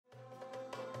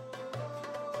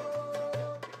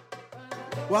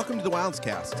Welcome to the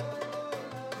Wildscast.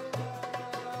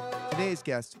 Today's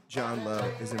guest, Jon Loew,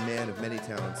 is a man of many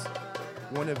talents.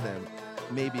 One of them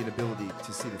may be an ability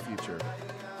to see the future.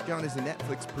 Jon is a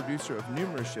Netflix producer of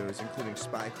numerous shows, including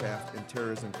Spycraft and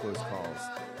Terrorism Close Calls.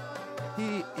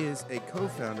 He is a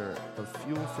co-founder of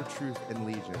Fuel for Truth and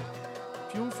Legion.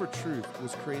 Fuel for Truth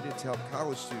was created to help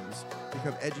college students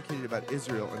become educated about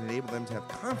Israel and enable them to have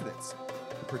confidence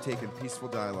to partake in peaceful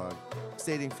dialogue,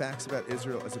 stating facts about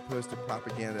Israel as opposed to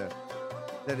propaganda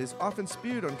that is often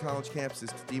spewed on college campuses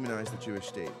to demonize the Jewish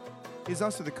state. He is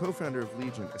also the co-founder of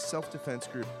Legion, a self-defense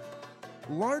group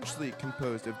largely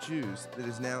composed of Jews that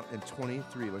is now in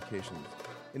 23 locations.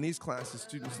 In these classes,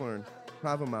 students learn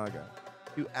Krava Maga,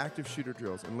 do active shooter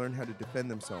drills, and learn how to defend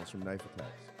themselves from knife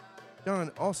attacks. Jon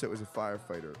also is a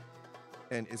firefighter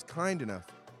and is kind enough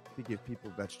to give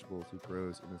people vegetables he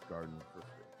grows in his garden for free.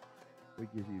 We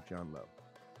give you Jon Loew.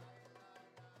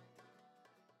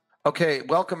 Okay,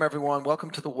 welcome everyone.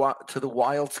 Welcome to the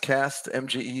Wildscast,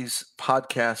 MGE's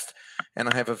podcast, and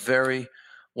I have a very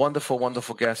wonderful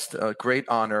guest. A great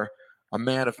honor, a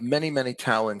man of many, many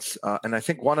talents, and I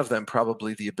think one of them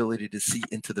probably the ability to see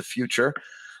into the future.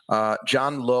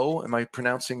 Jon Loew. Am I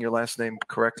pronouncing your last name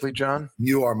correctly, Jon?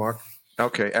 You are, Mark.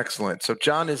 Okay, excellent. So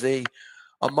Jon is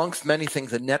amongst many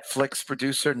things, a Netflix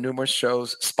producer, numerous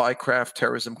shows, Spycraft,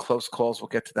 Terrorism Close Calls. We'll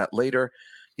get to that later.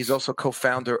 He's also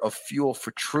co-founder of Fuel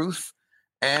for Truth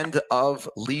and of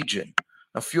Legion.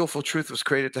 Now, Fuel for Truth was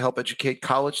created to help educate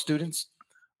college students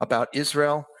about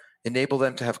Israel, enable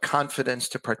them to have confidence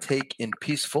to partake in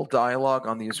peaceful dialogue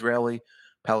on the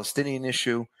Israeli-Palestinian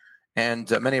issue.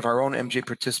 And many of our own MJ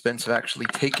participants have actually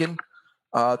taken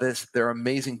their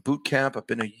amazing boot camp. I've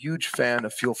been a huge fan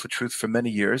of Fuel for Truth for many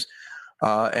years.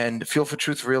 And Fuel for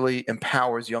Truth really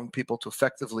empowers young people to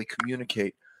effectively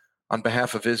communicate on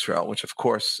behalf of Israel, which, of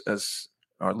course, as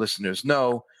our listeners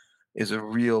know, is a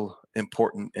real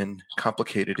important and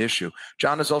complicated issue.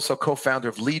 Jon is also co-founder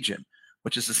of Legion,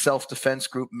 which is a self-defense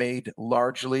group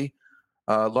largely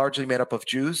made up of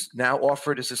Jews, now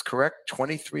offered, is this correct,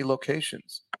 23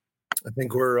 locations? I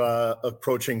think we're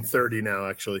approaching 30 now,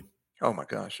 actually. Oh, my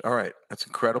gosh. All right. That's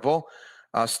incredible.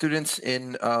 Students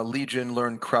in Legion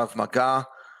learn Krava Maga.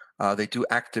 They do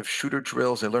active shooter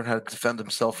drills. They learn how to defend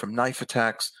themselves from knife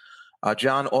attacks.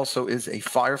 Jon also is a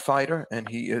firefighter, and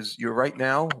you're right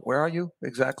now, where are you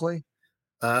exactly?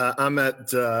 I'm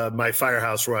at my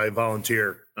firehouse where I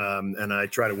volunteer, and I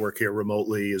try to work here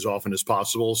remotely as often as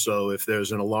possible. So if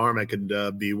there's an alarm, I could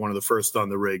be one of the first on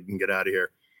the rig and get out of here.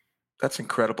 That's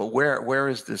incredible. Where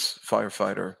is this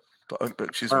firefighter?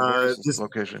 Excuse me, where is this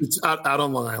location? It's out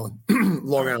on Long Island,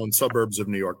 Long Island, suburbs of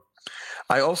New York.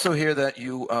 I also hear that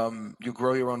you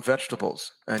grow your own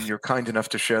vegetables, and you're kind enough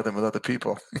to share them with other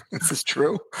people. Is this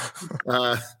true?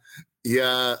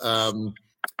 Yeah. I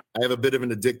have a bit of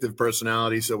an addictive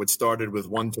personality, so it started with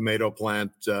one tomato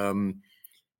plant.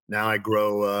 Now I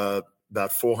grow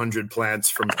about 400 plants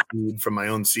from my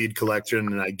own seed collection,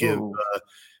 and I give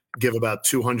about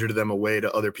 200 of them away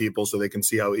to other people so they can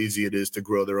see how easy it is to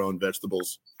grow their own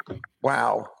vegetables.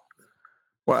 Wow.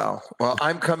 Well,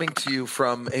 I'm coming to you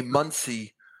from a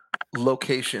Muncie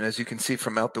location. As you can see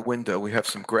from out the window, we have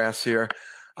some grass here.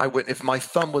 If my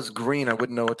thumb was green, I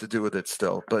wouldn't know what to do with it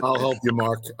still. But I'll help you,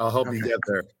 Mark. I'll help you get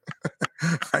there.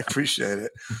 I appreciate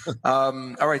it.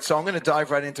 All right, so I'm going to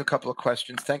dive right into a couple of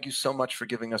questions. Thank you so much for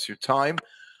giving us your time.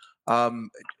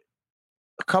 Many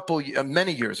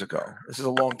years ago, this is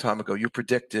a long time ago, you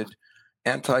predicted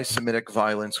anti-Semitic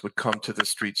violence would come to the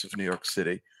streets of New York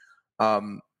City.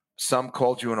 Some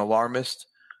called you an alarmist.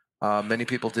 Many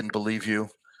people didn't believe you.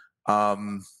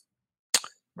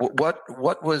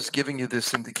 What was giving you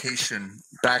this indication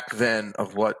back then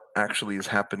of what actually is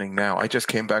happening now? I just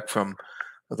came back from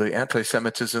the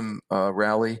anti-Semitism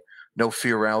rally, No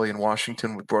Fear rally in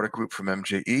Washington. We brought a group from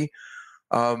MJE.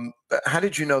 How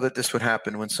did you know that this would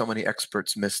happen when so many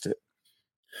experts missed it?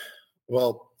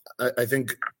 Well, I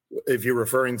think if you're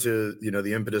referring to,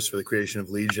 the impetus for the creation of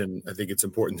Legion, I think it's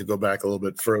important to go back a little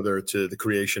bit further to the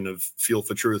creation of Fuel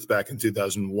for Truth back in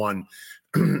 2001.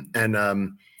 And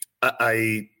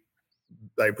I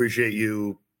appreciate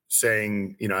you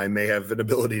saying, I may have an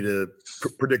ability to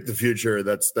predict the future.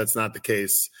 That's not the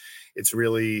case. It's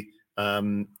really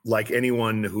like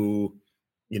anyone who,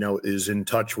 is in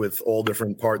touch with all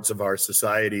different parts of our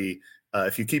society.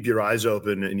 If you keep your eyes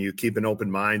open and you keep an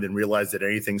open mind and realize that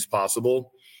anything's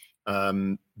possible,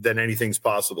 then anything's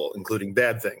possible, including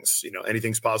bad things.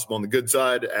 Anything's possible on the good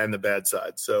side and the bad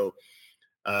side. So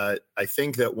I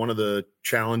think that one of the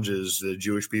challenges the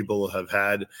Jewish people have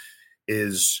had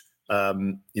is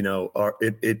First,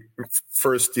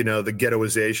 the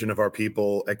ghettoization of our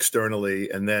people externally,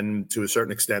 and then to a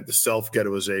certain extent, the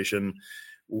self-ghettoization.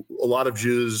 A lot of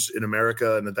Jews in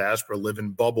America and the diaspora live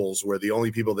in bubbles where the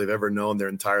only people they've ever known their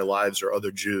entire lives are other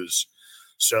Jews.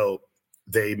 So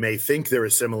they may think they're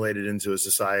assimilated into a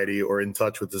society or in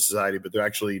touch with the society, but they're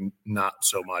actually not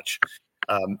so much.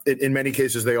 In many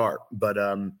cases, they are. But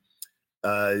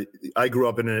I grew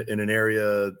up in an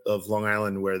area of Long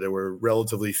Island where there were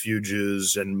relatively few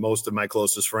Jews, and most of my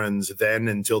closest friends then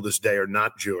until this day are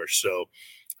not Jewish. So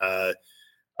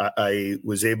I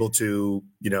was able to,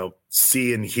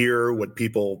 see and hear what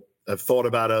people have thought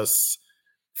about us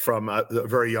from a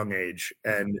very young age.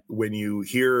 And when you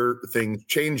hear things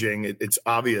changing, it's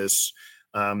obvious.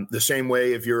 The same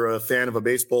way, if you're a fan of a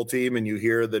baseball team and you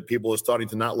hear that people are starting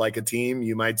to not like a team,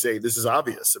 you might say, this is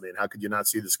obvious. I mean, how could you not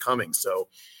see this coming? So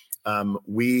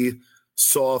we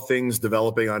saw things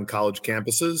developing on college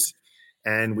campuses,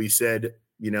 and we said,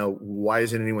 why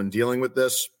isn't anyone dealing with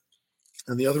this?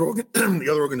 And the other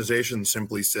organization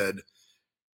simply said,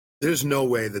 there's no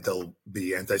way that there'll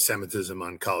be anti-Semitism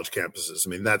on college campuses.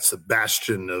 I mean, that's a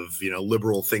bastion of,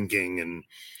 liberal thinking and,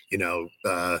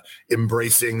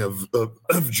 embracing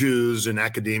of Jews in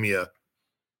academia.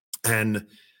 And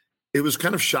it was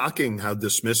kind of shocking how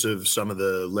dismissive some of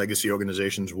the legacy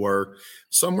organizations were.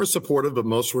 Some were supportive, but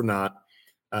most were not.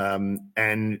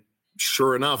 And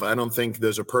sure enough, I don't think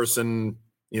there's a person,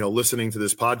 listening to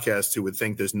this podcast who would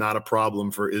think there's not a problem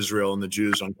for Israel and the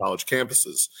Jews on college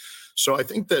campuses. So I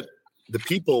think that the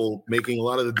people making a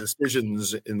lot of the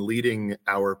decisions in leading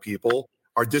our people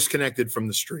are disconnected from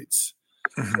the streets.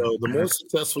 So the more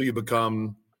successful you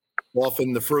become,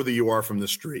 often the further you are from the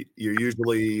street. You're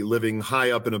usually living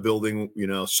high up in a building,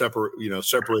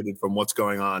 separated from what's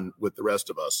going on with the rest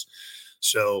of us.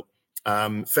 So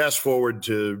fast forward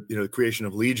to the creation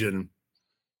of Legion,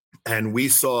 and we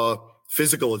saw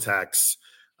physical attacks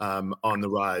on the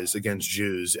rise against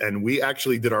Jews, and we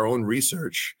actually did our own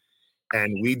research.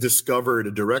 And we discovered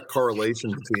a direct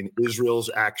correlation between Israel's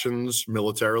actions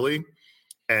militarily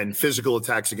and physical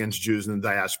attacks against Jews in the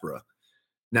diaspora.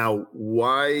 Now,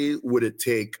 why would it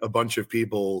take a bunch of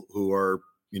people who are,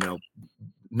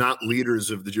 not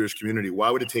leaders of the Jewish community? Why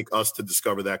would it take us to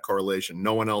discover that correlation?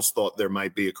 No one else thought there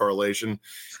might be a correlation.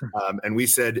 And we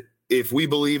said, if we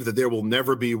believe that there will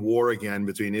never be war again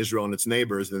between Israel and its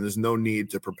neighbors, then there's no need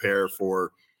to prepare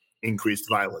for increased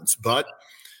violence. But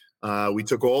we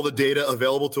took all the data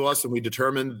available to us, and we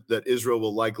determined that Israel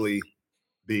will likely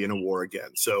be in a war again.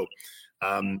 So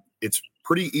it's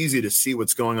pretty easy to see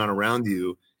what's going on around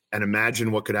you and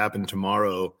imagine what could happen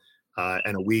tomorrow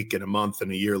and a week and a month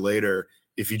and a year later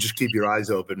if you just keep your eyes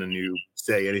open and you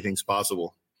say anything's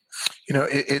possible.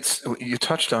 You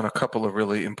touched on a couple of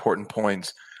really important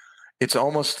points. It's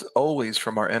almost always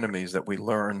from our enemies that we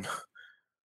learn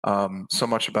so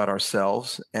much about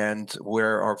ourselves and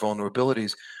where our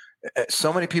vulnerabilities.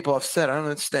 So many people have said, I don't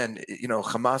understand,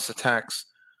 Hamas attacks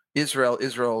Israel,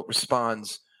 Israel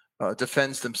responds,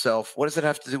 defends themselves. What does it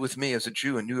have to do with me as a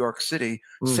Jew in New York City,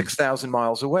 6,000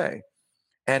 miles away?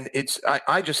 And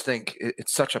I just think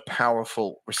it's such a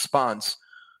powerful response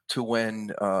to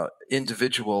when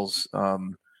individuals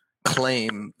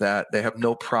claim that they have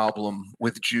no problem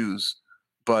with Jews,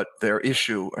 but their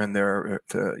issue and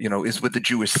is with the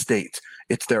Jewish state.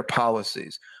 It's their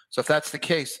policies. So if that's the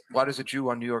case, why does a Jew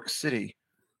on New York City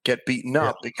get beaten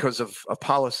up because of a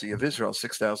policy of Israel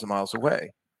 6,000 miles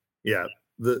away? Yeah.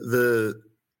 The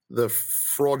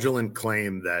fraudulent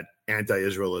claim that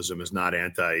anti-Israelism is not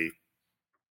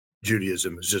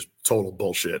anti-Judaism is just total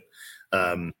bullshit.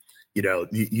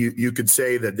 You could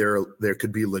say that there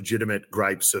could be legitimate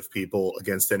gripes of people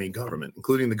against any government,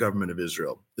 including the government of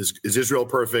Israel. Is Israel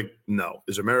perfect? No.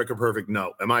 Is America perfect?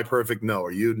 No. Am I perfect? No.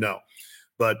 Are you? No.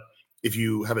 But if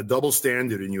you have a double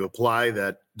standard and you apply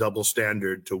that double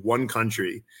standard to one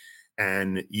country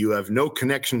and you have no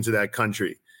connection to that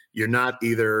country, you're not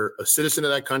either a citizen of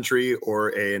that country or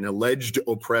an alleged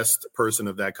oppressed person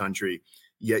of that country,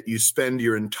 yet you spend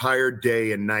your entire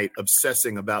day and night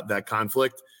obsessing about that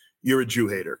conflict, you're a Jew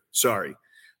hater. Sorry.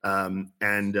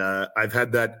 And I've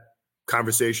had that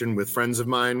conversation with friends of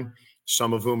mine,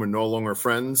 some of whom are no longer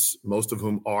friends, most of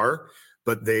whom are,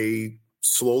 but they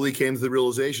slowly came to the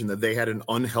realization that they had an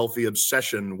unhealthy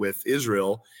obsession with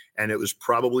Israel, and it was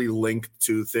probably linked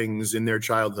to things in their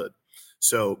childhood.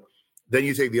 So then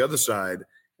you take the other side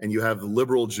and you have the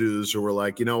liberal Jews who were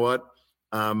like, you know what?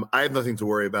 I have nothing to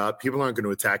worry about. People aren't going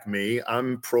to attack me.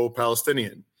 I'm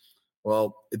pro-Palestinian.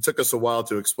 Well, it took us a while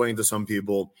to explain to some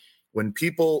people, when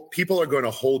people are going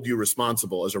to hold you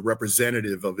responsible as a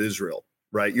representative of Israel,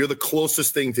 right? You're the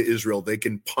closest thing to Israel they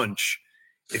can punch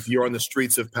if you're on the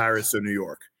streets of Paris or New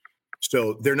York.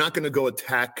 So they're not going to go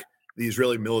attack the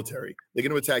Israeli military. They're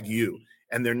going to attack you.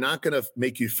 And they're not going to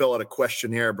make you fill out a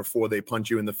questionnaire before they punch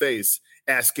you in the face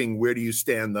asking where do you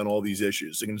stand on all these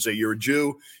issues. They're going to say, you're a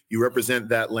Jew, you represent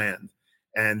that land,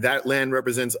 and that land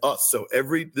represents us. So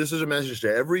this is a message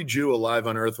to every Jew alive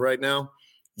on earth right now.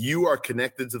 You are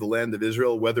connected to the land of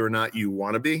Israel, whether or not you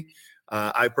want to be.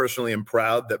 I personally am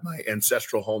proud that my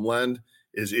ancestral homeland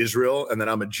is Israel and that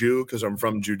I'm a Jew because I'm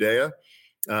from Judea,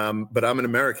 but I'm an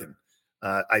American.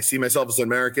 I see myself as an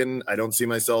American. I don't see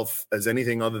myself as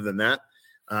anything other than that.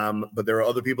 But there are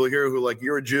other people here who are like,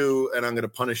 you're a Jew, and I'm going to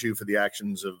punish you for the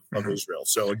actions of Israel.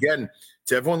 So again,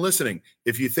 to everyone listening,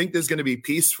 if you think there's going to be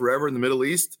peace forever in the Middle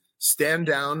East, stand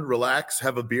down, relax,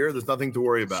 have a beer. There's nothing to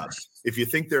worry about. If you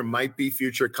think there might be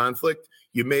future conflict,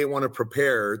 you may want to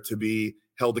prepare to be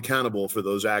held accountable for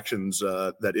those actions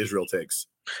that Israel takes.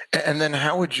 And then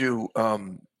how would you,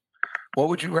 what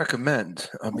would you recommend?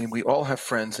 I mean, we all have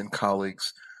friends and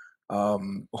colleagues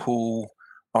who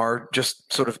are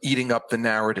just sort of eating up the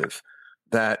narrative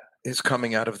that is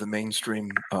coming out of the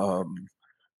mainstream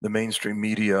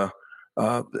media.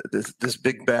 This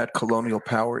big bad colonial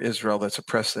power, Israel, that's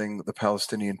oppressing the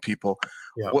Palestinian people.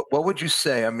 Yeah. What would you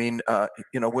say? I mean,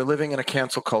 we're living in a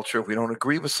cancel culture. If we don't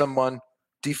agree with someone,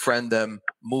 defriend them,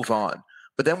 move on.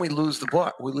 But then we lose the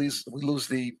plot. We lose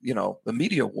the the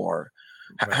media war.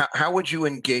 Right. How would you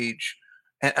engage?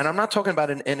 And I'm not talking about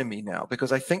an enemy now,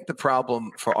 because I think the problem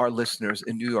for our listeners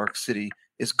in New York City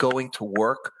is going to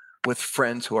work with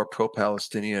friends who are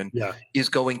pro-Palestinian, is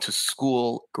going to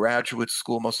school, graduate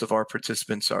school. Most of our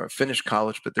participants are finished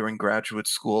college, but they're in graduate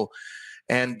school.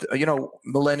 And,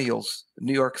 millennials,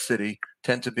 New York City,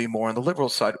 tend to be more on the liberal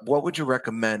side. What would you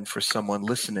recommend for someone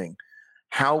listening?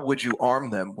 How would you arm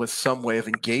them with some way of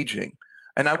engaging?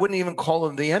 And I wouldn't even call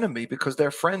them the enemy because they're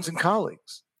friends and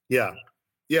colleagues. Yeah.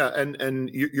 Yeah, and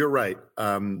you're right.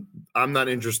 I'm not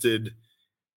interested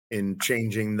in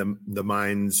changing the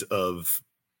minds of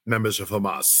members of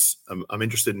Hamas. I'm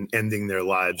interested in ending their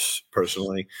lives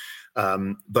personally.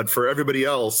 But for everybody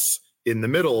else in the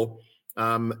middle,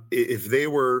 if they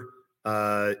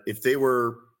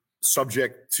were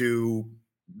subject to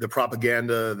the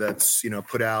propaganda that's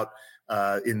put out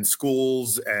in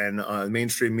schools and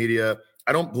mainstream media,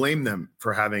 I don't blame them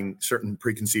for having certain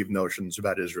preconceived notions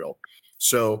about Israel.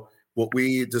 So what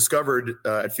we discovered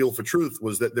at Fuel for Truth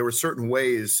was that there were certain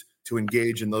ways to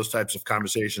engage in those types of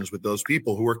conversations with those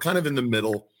people who are kind of in the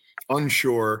middle,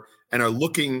 unsure, and are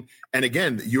looking. And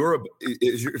again, if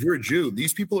you're a Jew,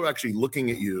 these people are actually looking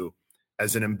at you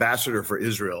as an ambassador for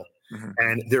Israel. Mm-hmm.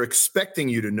 And they're expecting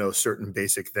you to know certain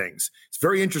basic things. It's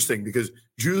very interesting because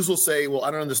Jews will say, well, I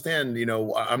don't understand,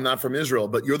 I'm not from Israel,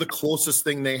 but you're the closest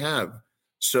thing they have.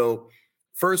 So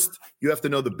first, you have to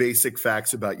know the basic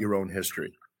facts about your own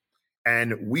history.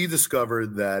 And we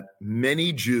discovered that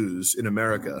many Jews in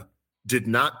America did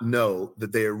not know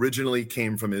that they originally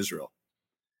came from Israel.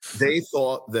 They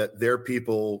thought that their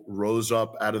people rose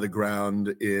up out of the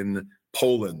ground in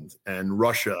Poland and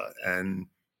Russia and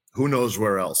who knows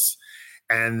where else.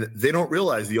 And they don't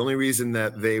realize the only reason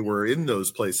that they were in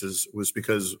those places was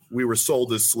because we were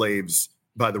sold as slaves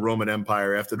by the Roman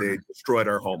Empire after they destroyed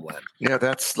our homeland. Yeah,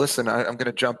 listen, I'm going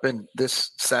to jump in.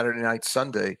 This Saturday night,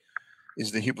 Sunday,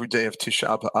 is the Hebrew day of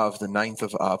Tisha B'Av, the 9th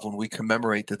of Av, when we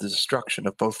commemorate the destruction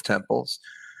of both temples.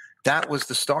 That was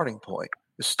the starting point.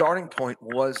 The starting point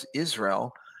was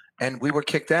Israel, and we were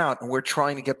kicked out, and we're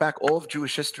trying to get back. All of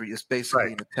Jewish history is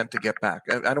basically an attempt to get back.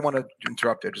 I don't want to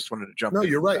interrupt you. I just wanted to jump in. No,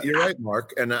 you're right. You're right,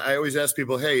 Mark. And I always ask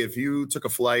people, hey, if you took a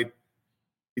flight,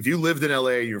 if you lived in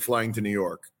LA and you're flying to New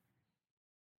York,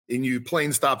 and your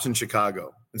plane stops in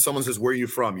Chicago, and someone says, where are you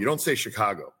from? You don't say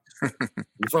Chicago.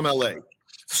 You're from LA.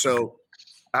 So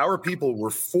our people were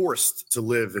forced to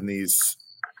live in these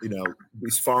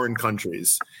foreign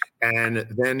countries and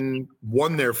then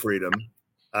won their freedom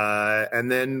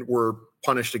and then were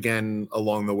punished again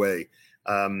along the way.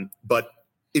 But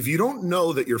if you don't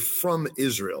know that you're from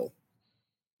Israel,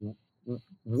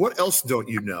 what else don't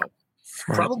you know?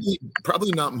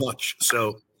 Probably not much.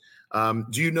 So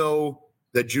do you know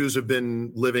that Jews have been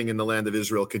living in the land of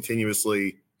Israel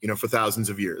continuously, for thousands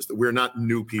of years, that we're not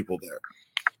new people there?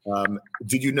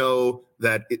 Did you know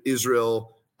that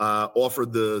Israel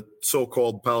offered the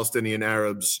so-called Palestinian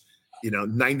Arabs,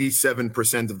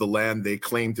 97% of the land they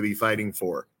claimed to be fighting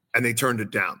for, and they turned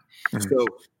it down? Mm-hmm. So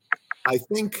I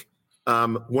think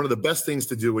one of the best things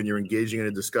to do when you're engaging in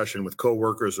a discussion with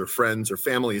coworkers or friends or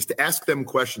family is to ask them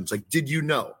questions like, did you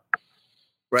know?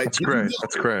 Right? That's great.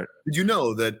 That's great. Did you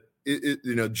know that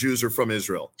Jews are from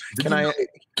Israel? Can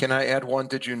I add one?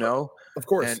 Did you know? Of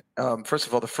course. And first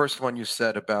of all, the first one you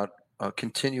said about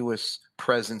continuous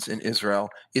presence in Israel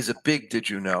is a big did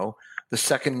you know. The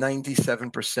second,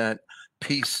 97%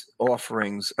 peace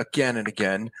offerings again and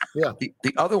again. Yeah.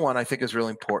 The other one I think is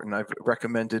really important. I've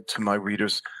recommended to my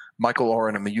readers Michael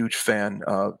Oren. I'm a huge fan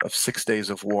of 6 Days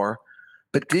of War.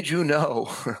 But did you know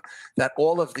that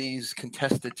all of these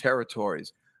contested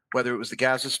territories, whether it was the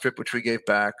Gaza Strip, which we gave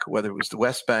back, whether it was the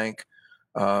West Bank,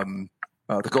 the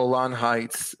Golan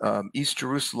Heights, East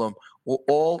Jerusalem, were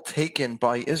all taken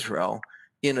by Israel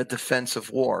in a defensive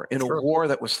war, in a war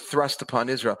that was thrust upon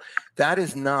Israel? That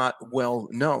is not well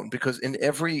known, because in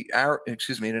every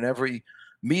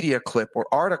media clip or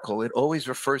article, it always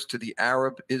refers to the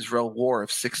Arab-Israel War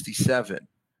of '67.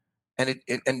 And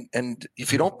and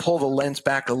if you don't pull the lens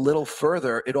back a little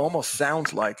further, it almost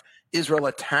sounds like Israel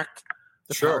attacked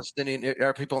the Palestinian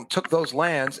Arab people and took those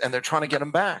lands, and they're trying to get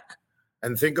them back.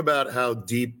 And think about how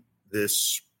deep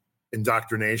this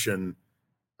indoctrination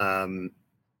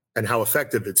and how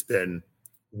effective it's been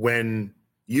when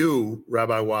you,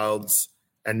 Rabbi Wilds,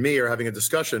 and me are having a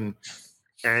discussion,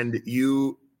 and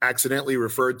you accidentally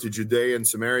referred to Judea and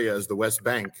Samaria as the West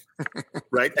Bank,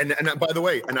 right? And by the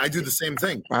way, and I do the same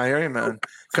thing. I hear you, man.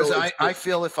 Because I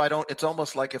feel if I don't, it's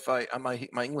almost like if my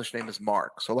English name is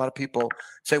Mark. So a lot of people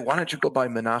say, why don't you go by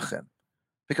Menachem?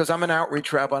 Because I'm an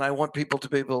outreach rabbi and I want people to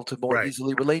be able to more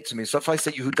easily relate to me. So if I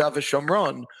say Yehuda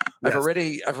v'Shomron, I've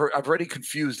already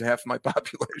confused half my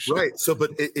population. Right. So,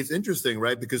 but it's interesting,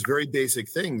 right? Because very basic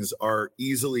things are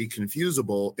easily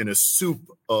confusable in a soup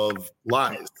of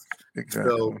lies.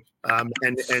 Exactly. So,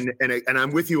 and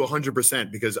I'm with you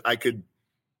 100%, because I could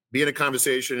be in a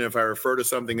conversation, and if I refer to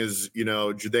something as,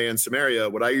 Judea and Samaria,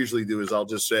 what I usually do is I'll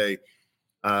just say,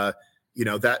 that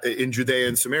in Judea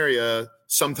and Samaria,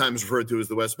 sometimes referred to as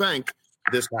the West Bank,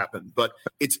 this happened. But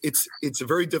it's a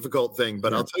very difficult thing.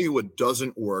 But I'll tell you what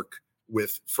doesn't work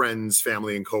with friends,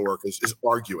 family, and coworkers is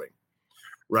arguing,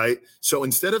 right? So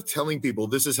instead of telling people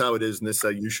this is how it is and this is how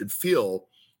you should feel,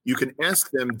 you can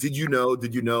ask them, did you know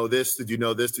this? Did you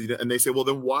know this? And they say, well,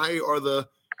 then why are the,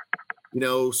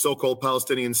 so-called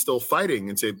Palestinians still fighting?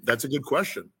 And say, that's a good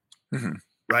question. Mm-hmm.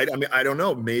 Right? I mean, I don't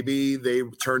know. Maybe they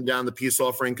turned down the peace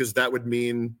offering because that would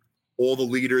mean all the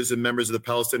leaders and members of the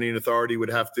Palestinian Authority would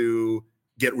have to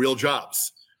get real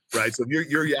jobs, right? So if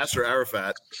you're Yasser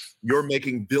Arafat, you're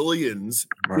making billions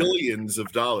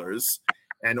of dollars,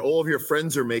 and all of your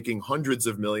friends are making hundreds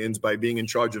of millions by being in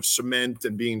charge of cement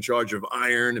and being in charge of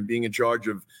iron and being in charge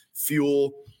of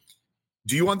fuel.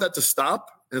 Do you want that to stop?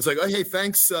 And it's like, oh, hey,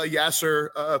 thanks,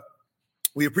 Yasser.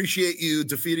 We appreciate you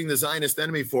defeating the Zionist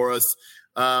enemy for us.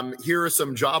 Here are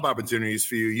some job opportunities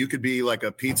for you. You could be like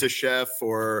a pizza chef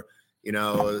or,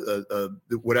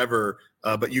 whatever,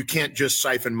 but you can't just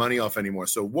siphon money off anymore.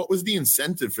 So what was the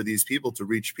incentive for these people to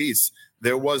reach peace?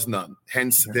 There was none.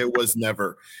 Hence, there was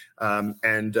never.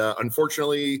 And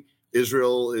unfortunately,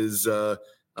 Israel is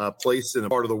placed in a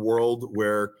part of the world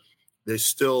where there's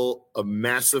still a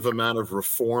massive amount of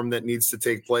reform that needs to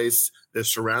take place. They're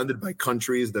surrounded by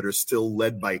countries that are still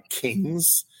led by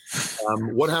kings.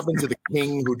 What happened to the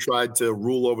king who tried to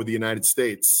rule over the United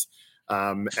States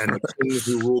and the kings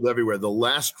who ruled everywhere? The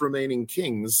last remaining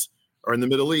kings are in the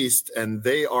Middle East, and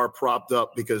they are propped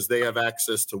up because they have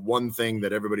access to one thing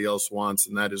that everybody else wants,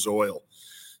 and that is oil.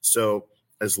 So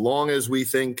as long as we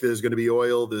think there's going to be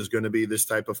oil, there's going to be this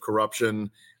type of corruption.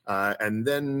 And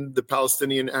then the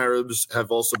Palestinian Arabs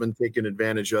have also been taken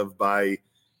advantage of by,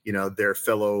 their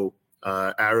fellow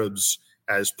Arabs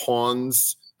as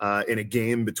pawns in a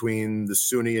game between the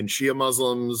Sunni and Shia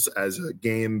Muslims, as a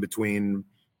game between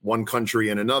one country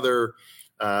and another.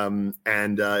 And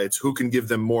it's who can give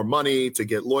them more money to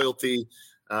get loyalty.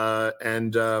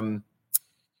 And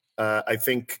I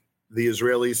think the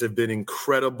Israelis have been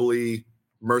incredibly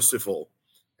merciful.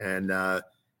 And,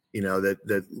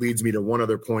 that leads me to one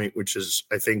other point, which is,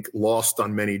 I think, lost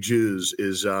on many Jews,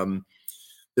 is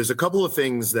there's a couple of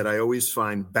things that I always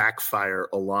find backfire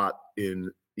a lot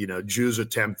in, Jews'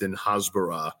 attempt in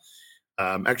Hasbara.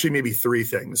 Actually, maybe three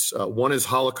things. One is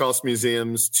Holocaust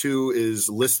museums. Two is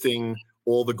listing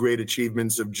all the great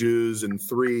achievements of Jews. And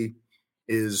three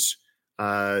is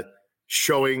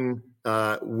showing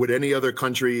would any other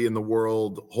country in the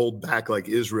world hold back like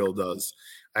Israel does.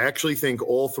 I actually think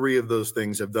all three of those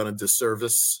things have done a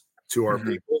disservice to our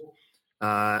people.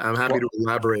 I'm happy to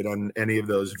elaborate on any of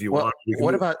those if you want.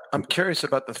 What about? I'm curious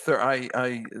about the third.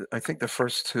 I think the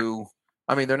first two.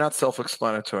 I mean, they're not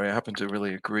self-explanatory. I happen to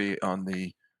really agree on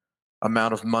the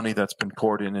amount of money that's been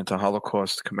poured into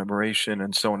Holocaust commemoration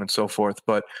and so on and so forth.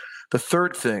 But the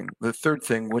third thing,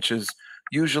 which is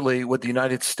usually would the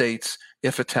United States,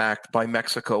 if attacked by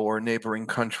Mexico or a neighboring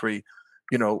country,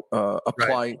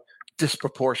 apply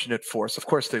disproportionate force. Of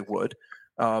course they would.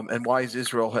 And why is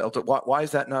Israel held? Why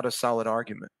is that not a solid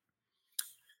argument?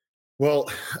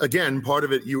 Well, again, part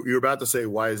of it, you're about to say,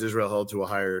 why is Israel held to a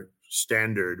higher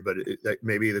standard? But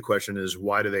maybe the question is,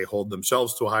 why do they hold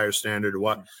themselves to a higher standard?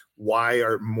 Why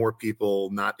are more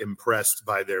people not impressed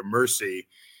by their mercy?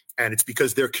 And it's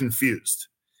because they're confused.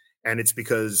 And it's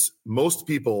because most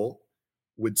people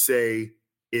would say,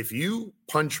 if you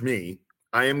punch me,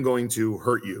 I am going to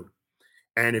hurt you.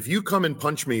 And if you come and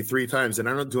punch me 3 times and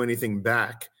I don't do anything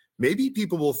back, maybe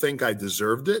people will think I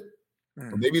deserved it.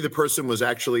 Or maybe the person was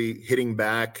actually hitting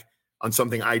back on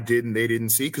something I did and they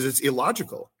didn't see, because it's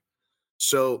illogical.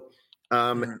 So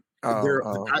I've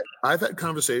had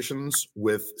conversations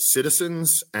with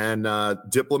citizens and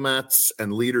diplomats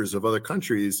and leaders of other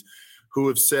countries who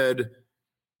have said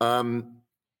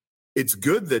it's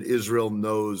good that Israel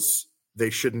knows they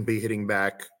shouldn't be hitting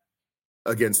back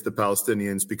against the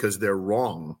Palestinians because they're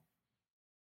wrong.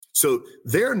 So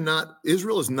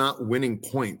Israel is not winning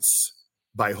points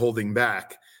by holding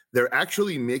back. They're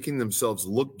actually making themselves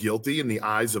look guilty in the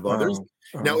eyes of others.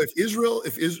 Now,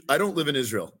 I don't live in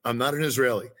Israel. I'm not an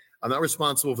Israeli. I'm not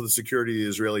responsible for the security of the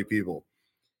Israeli people.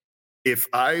 If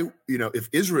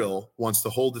Israel wants to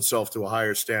hold itself to a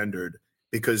higher standard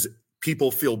because people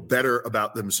feel better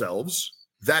about themselves,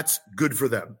 that's good for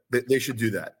them. They should do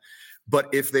that.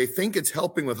 But if they think it's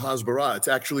helping with Hasbara, it's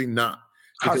actually not.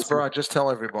 Hasbara, just tell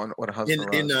everyone what a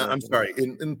Hasbara is. I'm sorry,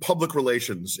 in public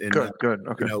relations. Good.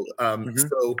 Okay.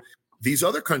 So these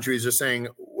other countries are saying,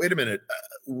 wait a minute,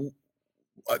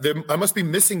 I must be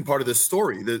missing part of this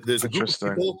story. There's a group of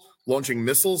people launching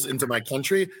missiles into my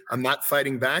country. I'm not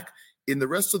fighting back. In the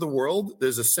rest of the world,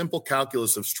 there's a simple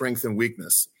calculus of strength and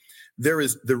weakness.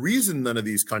 The reason none of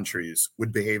these countries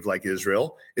would behave like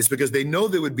Israel is because they know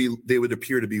they would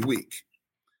appear to be weak.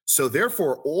 So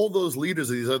therefore, all those leaders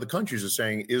of these other countries are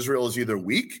saying Israel is either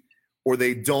weak or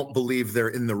they don't believe they're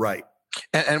in the right.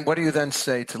 And what do you then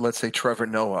say to, let's say, Trevor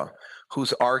Noah,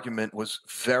 whose argument was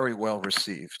very well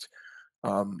received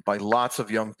by lots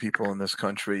of young people in this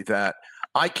country, that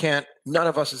none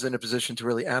of us is in a position to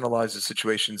really analyze the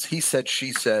situations. He said,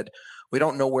 she said, we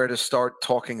don't know where to start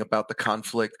talking about the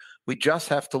conflict. We just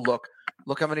have to look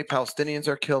how many Palestinians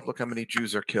are killed, look how many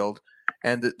Jews are killed.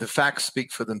 And the facts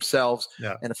speak for themselves.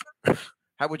 Yeah. And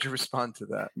how would you respond to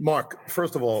that? Mark,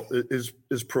 first of all, is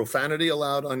profanity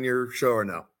allowed on your show or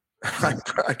no?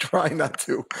 I try not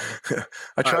to.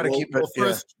 I try to keep it.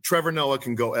 First, Trevor Noah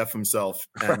can go F himself,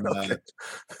 and okay.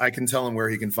 I can tell him where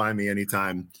he can find me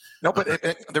anytime. No, but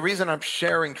the reason I'm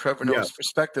sharing Trevor Noah's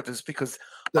perspective is because,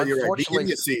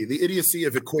 unfortunately, the idiocy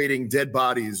of equating dead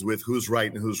bodies with who's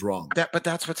right and who's wrong. But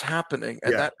that's what's happening,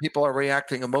 and that people are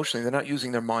reacting emotionally. They're not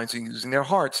using their minds; they're using their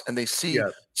hearts, and they see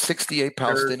 68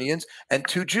 Palestinians and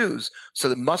 2 Jews.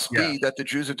 So it must be that the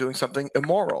Jews are doing something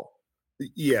immoral.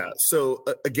 Yeah. So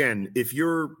again, if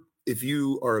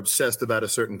you are obsessed about a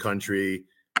certain country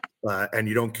and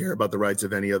you don't care about the rights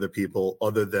of any other people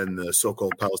other than the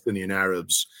so-called Palestinian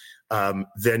Arabs,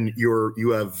 then you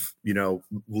have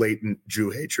latent Jew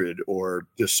hatred or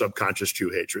just subconscious Jew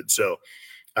hatred. So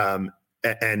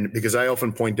and because I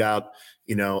often point out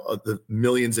the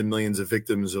millions and millions of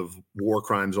victims of war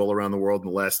crimes all around the world in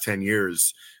the last 10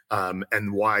 years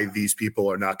and why these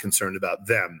people are not concerned about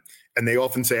them. And they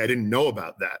often say, I didn't know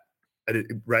about that.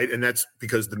 Right. And that's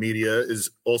because the media is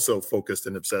also focused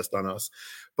and obsessed on us.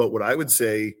 But what I would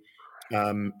say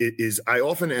is I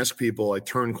often ask people, I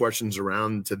turn questions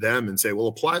around to them and say, well,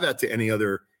 apply that to any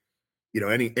other,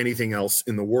 anything else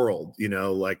in the world,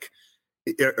 like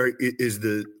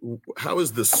how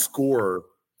is the score,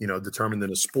 determined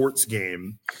in a sports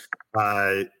game?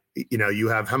 You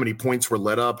have how many points were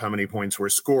let up, how many points were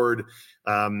scored.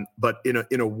 But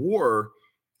in a war,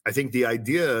 I think the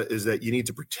idea is that you need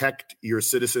to protect your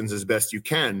citizens as best you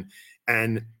can.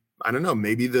 And I don't know,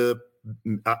 maybe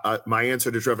my answer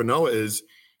to Trevor Noah is,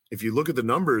 if you look at the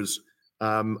numbers,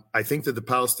 I think that the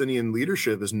Palestinian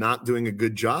leadership is not doing a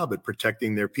good job at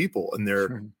protecting their people, and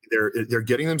they're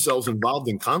getting themselves involved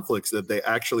in conflicts that they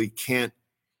actually can't.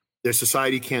 Their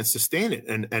society can't sustain it,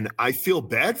 and I feel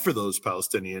bad for those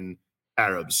Palestinian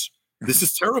Arabs. This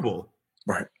is terrible,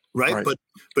 right?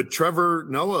 But Trevor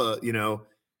Noah,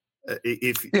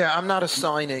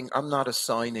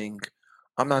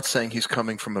 I'm not saying he's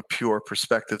coming from a pure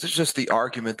perspective. It's just the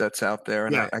argument that's out there,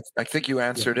 and I think you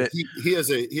answered it. He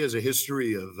has a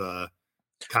history of but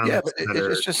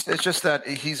it's just that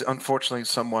he's unfortunately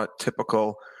somewhat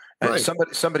typical. And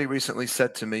somebody recently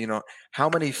said to me, how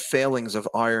many failings of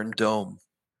Iron Dome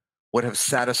would have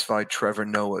satisfied Trevor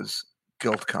Noah's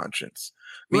guilt conscience?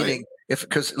 Meaning,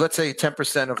 because let's say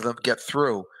 10% of them get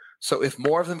through, So if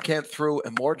more of them came through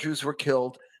and more Jews were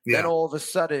killed, then all of a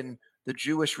sudden the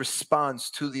Jewish response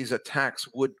to these attacks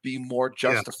would be more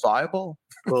justifiable?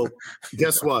 Well,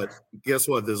 guess what? Guess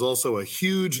what? There's also a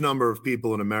huge number of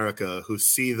people in America who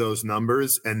see those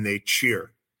numbers and they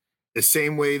cheer. The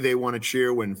same way they want to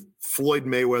cheer when Floyd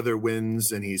Mayweather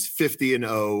wins and he's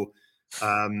 50-0.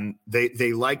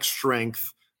 They like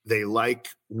strength. They like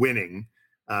winning.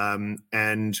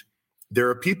 And there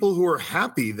are people who are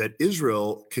happy that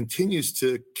Israel continues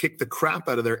to kick the crap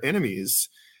out of their enemies.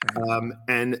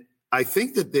 And I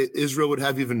think that Israel would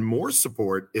have even more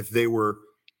support if they were,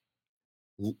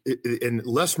 and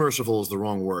less merciful is the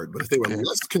wrong word, but if they were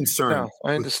less concerned. No,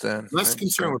 I understand. Less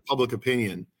concerned with public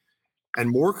opinion and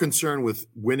more concerned with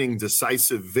winning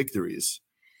decisive victories.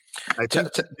 I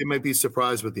think they might be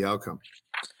surprised with the outcome.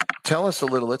 Tell us a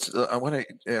little. I want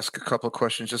to ask a couple of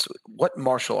questions. Just what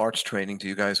martial arts training do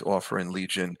you guys offer in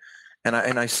Legion? And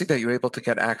I see that you're able to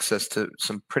get access to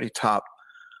some pretty top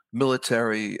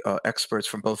military experts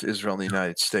from both Israel and the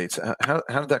United States. How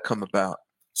did that come about?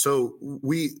 So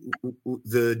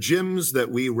the gyms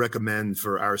that we recommend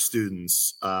for our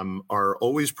students are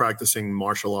always practicing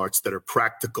martial arts that are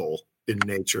practical in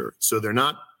nature. So they're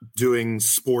not doing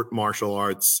sport martial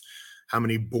arts. How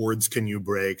many boards can you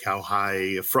break? How high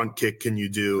a front kick can you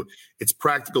do? It's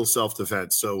practical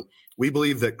self-defense. So we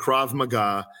believe that Krava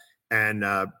Maga and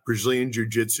Brazilian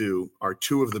Jiu-Jitsu are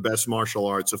two of the best martial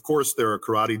arts. Of course, there are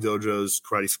karate dojos,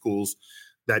 karate schools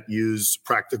that use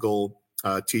practical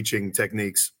teaching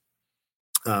techniques.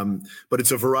 But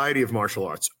it's a variety of martial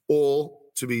arts, all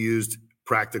to be used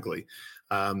practically.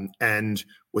 And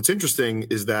what's interesting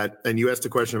is that, and you asked a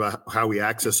question about how we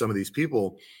access some of these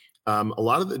people. A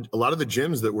lot of the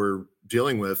gyms that we're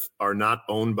dealing with are not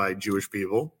owned by Jewish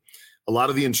people. A lot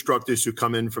of the instructors who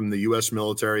come in from the U.S.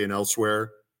 military and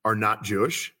elsewhere are not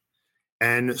Jewish.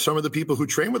 And some of the people who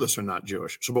train with us are not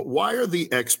Jewish. So, but why are the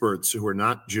experts who are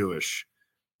not Jewish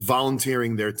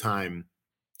volunteering their time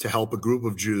to help a group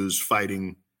of Jews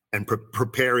fighting and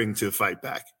preparing to fight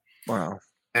back? Wow.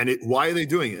 And why are they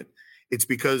doing it? It's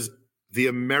because the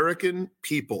American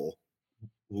people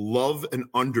love an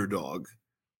underdog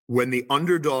when the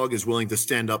underdog is willing to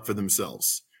stand up for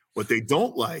themselves. What they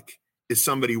don't like is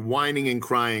somebody whining and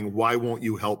crying, "Why won't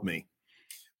you help me?"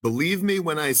 Believe me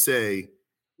when I say,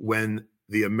 when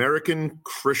the American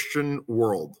Christian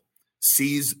world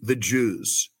sees the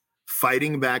Jews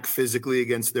fighting back physically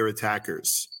against their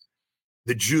attackers,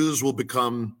 the Jews will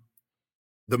become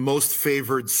the most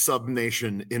favored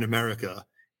sub-nation in America,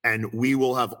 and we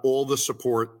will have all the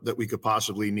support that we could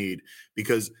possibly need,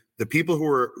 because the people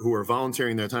who are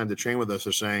volunteering their time to train with us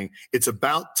are saying, it's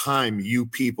about time you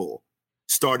people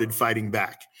started fighting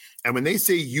back. And when they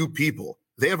say you people,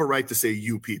 they have a right to say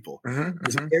you people.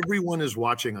 Because everyone is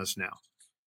watching us now.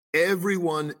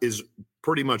 Everyone is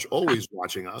pretty much always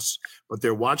watching us, but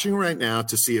they're watching right now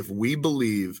to see if we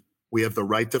believe we have the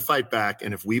right to fight back,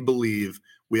 and if we believe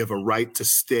we have a right to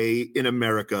stay in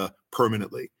America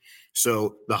permanently.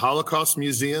 So the Holocaust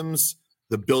museums,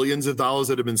 the billions of dollars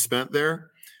that have been spent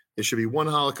there should be one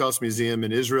Holocaust museum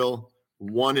in Israel,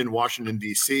 one in Washington,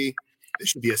 D.C. There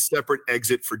should be a separate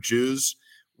exit for Jews.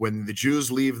 When the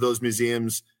Jews leave those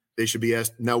museums, they should be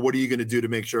asked, now what are you going to do to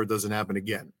make sure it doesn't happen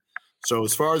again? So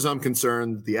as far as I'm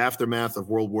concerned, the aftermath of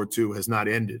World War II has not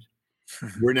ended.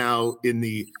 We're now in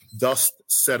the dust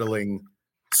settling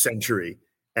century,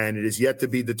 and it is yet to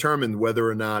be determined whether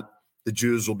or not the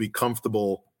Jews will be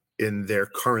comfortable in their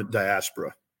current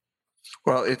diaspora.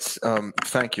 Well, it's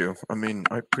thank you. I mean,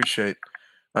 I appreciate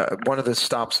one of the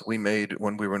stops we made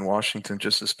when we were in Washington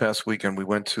just this past weekend. We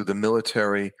went to the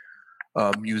military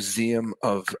museum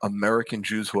of American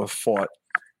Jews who have fought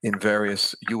in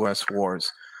various U.S.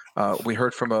 wars. We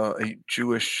heard from a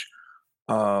Jewish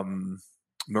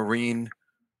Marine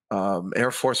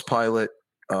Air Force pilot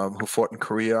who fought in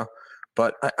Korea,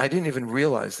 but I didn't even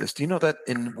realize this. Do you know that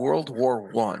in World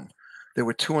War I, there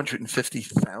were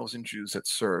 250,000 Jews that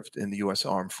served in the U.S.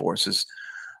 Armed Forces.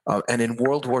 And in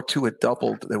World War II, it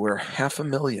doubled. There were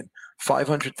 500,000,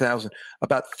 500,000,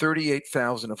 about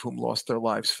 38,000 of whom lost their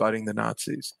lives fighting the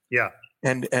Nazis. Yeah.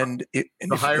 And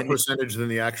a higher percentage than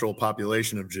the actual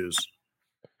population of Jews.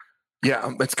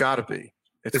 Yeah, it's got to be.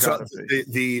 It's got to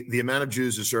be. The amount of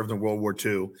Jews who served in World War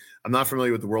II, I'm not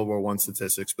familiar with the World War I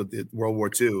statistics, but the World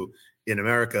War II in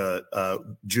America,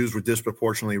 Jews were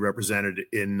disproportionately represented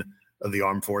in the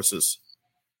armed forces.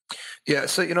 Yeah,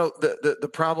 so the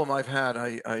problem I've had,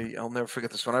 I'll never forget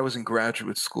this. When I was in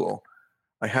graduate school,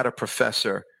 I had a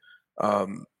professor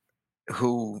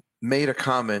who made a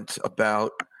comment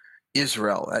about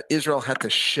Israel. Israel had to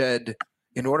shed,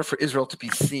 in order for Israel to be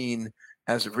seen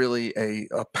as really a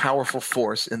powerful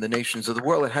force in the nations of the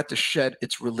world. It had to shed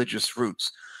its religious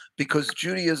roots, because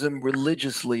Judaism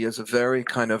religiously is a very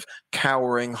kind of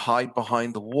cowering, hide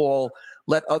behind the wall,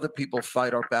 let other people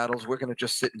fight our battles. We're going to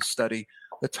just sit and study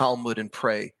the Talmud and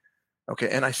pray. Okay,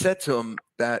 and I said to him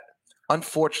that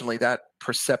unfortunately that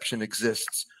perception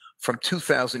exists from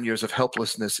 2,000 years of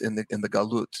helplessness in the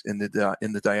galut, in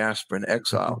the diaspora, in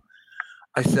exile.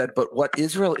 I said, but what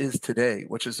Israel is today,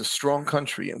 which is a strong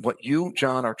country, and what you,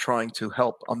 John, are trying to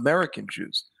help American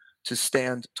Jews to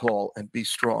stand tall and be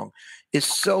strong, is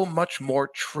so much more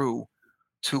true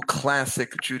to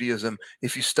classic Judaism.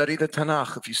 If you study the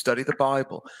Tanakh, if you study the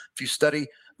Bible, if you study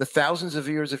the thousands of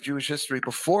years of Jewish history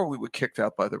before we were kicked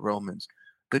out by the Romans,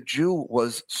 the Jew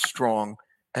was strong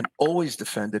and always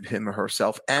defended him or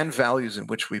herself and values in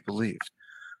which we believed.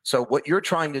 So what you're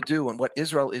trying to do and what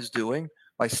Israel is doing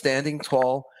by standing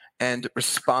tall and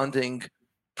responding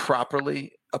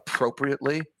properly,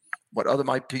 appropriately, what other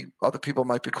people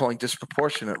might be calling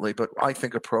disproportionately, but I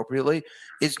think appropriately,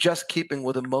 is just keeping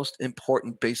with the most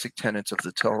important basic tenets of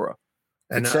the Torah.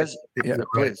 And it says, yeah,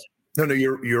 please. No,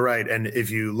 you're right. And if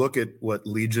you look at what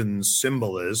Legion's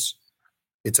symbol is,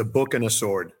 it's a book and a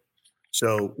sword.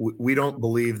 So we don't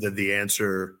believe that the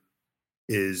answer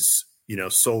is,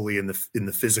 solely in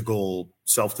the physical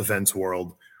self-defense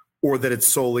world, or that it's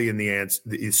solely in the answer,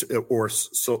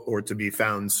 or to be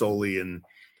found solely in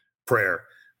prayer.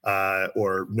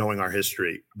 Or knowing our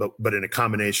history, but in a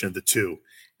combination of the two.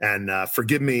 And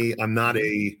forgive me, I'm not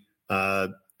a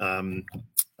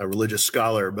religious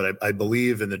scholar, but I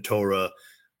believe in the Torah.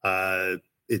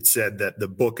 It said that the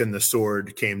book and the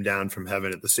sword came down from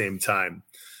heaven at the same time.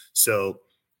 So,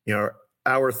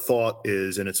 our thought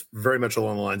is, and it's very much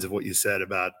along the lines of what you said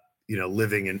about,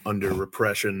 living under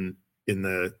repression in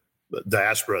the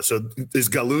diaspora. So is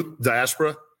Galut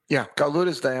diaspora? Yeah, Galut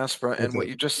is diaspora, and what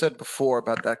you just said before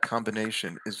about that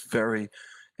combination is very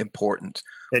important.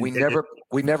 We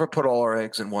never put all our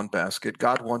eggs in one basket.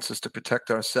 God wants us to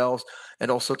protect ourselves and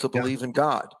also to believe in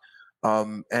God.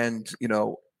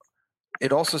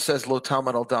 It also says, "Lo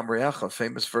tamad al dam re'echa,"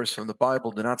 famous verse from the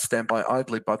Bible. Do not stand by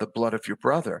idly by the blood of your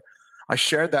brother. I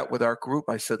shared that with our group.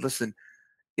 I said, listen,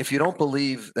 if you don't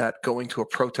believe that going to a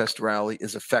protest rally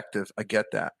is effective, I get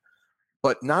that,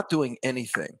 but not doing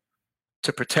anything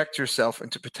to protect yourself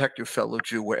and to protect your fellow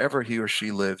Jew wherever he or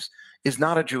she lives is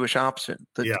not a Jewish option.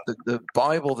 The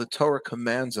Bible, the Torah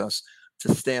commands us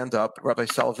to stand up. Rabbi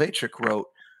Soloveitchik wrote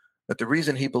that the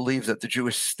reason he believes that the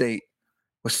Jewish state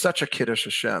was such a Kiddush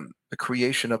Hashem, the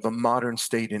creation of a modern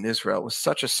state in Israel, was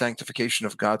such a sanctification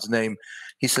of God's name.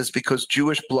 He says, because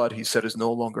Jewish blood, he said, is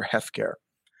no longer hefker.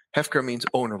 Hefker means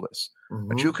ownerless.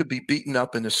 Mm-hmm. A Jew could be beaten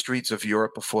up in the streets of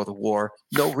Europe before the war,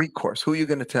 no recourse. Who are you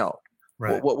going to tell?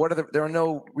 Right. There are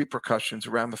no repercussions,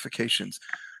 ramifications.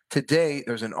 Today,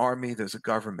 there's an army, there's a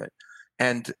government,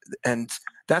 and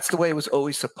that's the way it was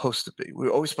always supposed to be. We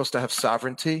were always supposed to have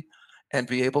sovereignty and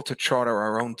be able to charter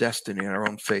our own destiny and our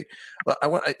own fate.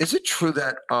 Is it true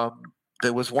that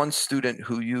there was one student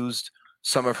who used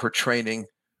some of her training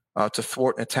to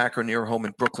thwart an attacker near home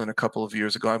in Brooklyn a couple of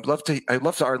years ago? I'd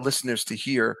love our listeners to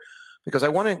hear, because I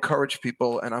want to encourage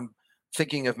people, and I'm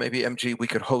thinking of maybe MG, we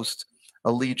could host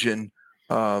a Legion,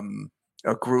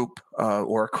 a group,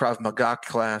 or a Krava Maga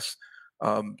class.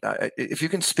 If you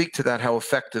can speak to that, how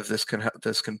effective this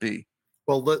can be.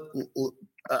 Well,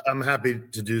 I'm happy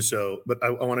to do so, but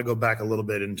I want to go back a little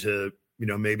bit into,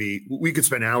 maybe we could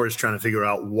spend hours trying to figure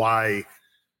out why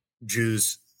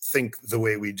Jews think the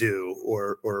way we do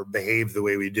or behave the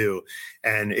way we do.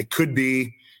 And it could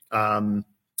be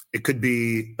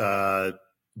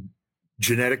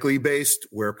genetically based,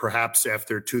 where perhaps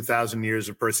after 2,000 years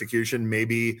of persecution,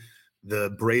 maybe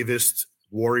the bravest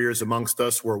warriors amongst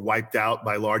us were wiped out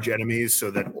by large enemies,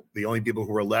 so that the only people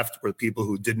who were left were people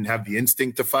who didn't have the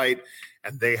instinct to fight,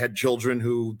 and they had children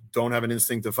who don't have an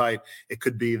instinct to fight. It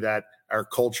could be that our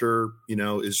culture,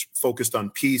 is focused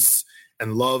on peace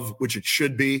and love, which it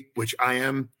should be, which I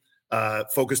am,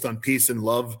 focused on peace and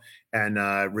love, and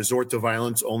resort to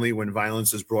violence only when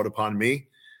violence is brought upon me.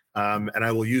 And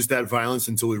I will use that violence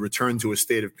until we return to a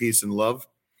state of peace and love.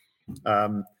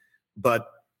 But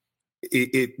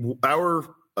our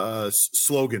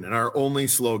slogan, and our only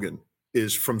slogan,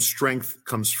 is from strength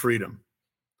comes freedom.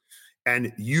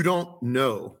 And you don't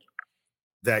know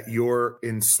that you're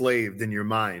enslaved in your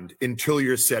mind until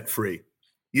you're set free.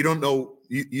 You don't know,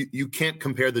 you can't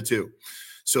compare the two.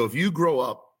 So if you grow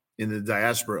up in the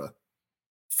diaspora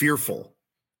fearful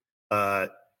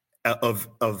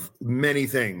of many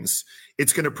things,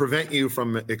 it's going to prevent you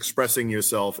from expressing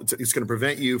yourself. It's going to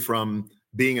prevent you from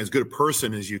being as good a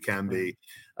person as you can be.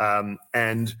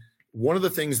 And one of the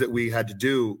things that we had to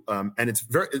do, and it's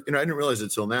very, I didn't realize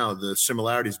it till now, the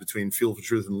similarities between Fuel for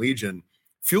Truth and Legion.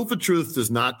 Fuel for Truth does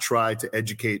not try to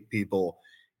educate people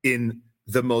in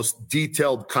the most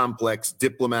detailed, complex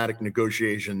diplomatic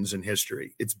negotiations in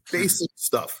history. It's basic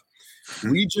stuff.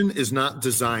 Legion is not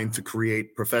designed to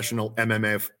create professional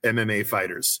MMA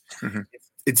fighters.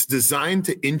 It's designed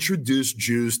to introduce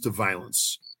Jews to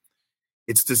violence.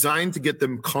 It's designed to get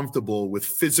them comfortable with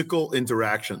physical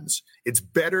interactions. It's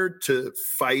better to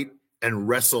fight and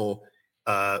wrestle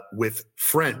with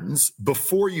friends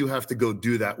before you have to go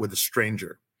do that with a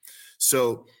stranger.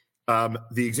 So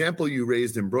the example you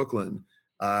raised in Brooklyn,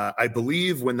 I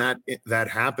believe when that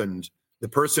happened, the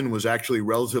person was actually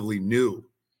relatively new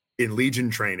in Legion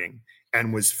training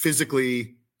and was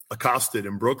physically accosted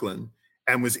in Brooklyn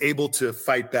and was able to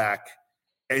fight back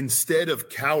instead of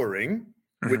cowering,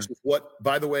 which is what,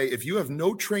 by the way, if you have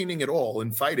no training at all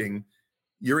in fighting,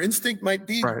 your instinct might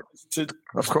be to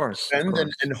defend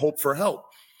and hope for help.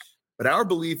 But our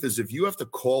belief is if you have to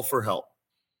call for help,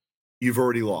 you've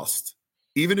already lost.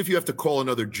 Even if you have to call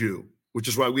another Jew, which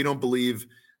is why we don't believe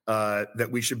that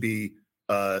we should be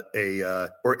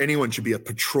or anyone should be a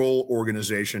patrol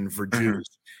organization for Jews.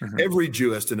 Every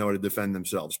Jew has to know how to defend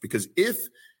themselves, because if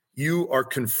you are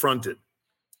confronted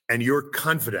and you're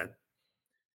confident,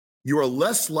 you are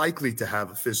less likely to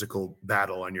have a physical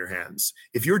battle on your hands.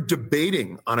 If you're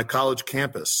debating on a college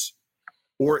campus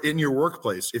or in your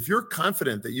workplace, if you're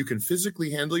confident that you can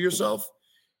physically handle yourself,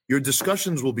 your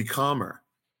discussions will be calmer.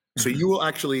 So you will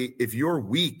actually, if you're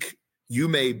weak, you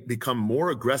may become more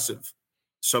aggressive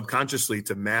subconsciously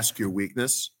to mask your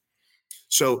weakness.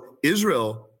 So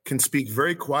Israel can speak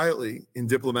very quietly in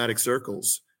diplomatic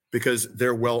circles because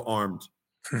they're well armed.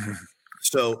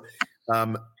 So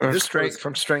from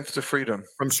strength to freedom.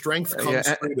 From strength comes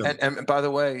freedom. And by the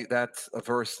way, that's a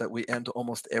verse that we end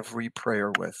almost every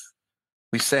prayer with.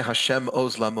 We say, Hashem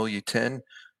oz lamo yiten.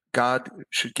 God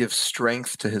should give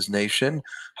strength to his nation.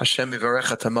 Hashem yivarech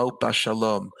atamo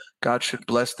bashalom. God should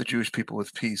bless the Jewish people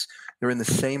with peace. They're in the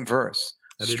same verse.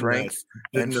 Strength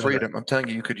and freedom. I'm telling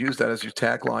you, you could use that as your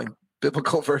tagline.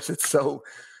 Biblical verse. It's so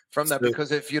from that,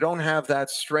 because if you don't have that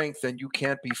strength, then you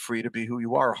can't be free to be who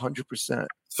you are 100%.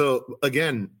 So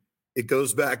again, it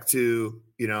goes back to,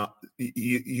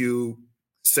 you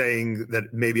saying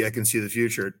that maybe I can see the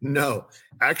future. No,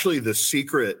 actually the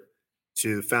secret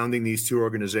to founding these two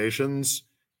organizations,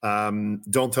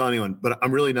 don't tell anyone, but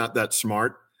I'm really not that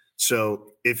smart.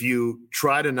 So if you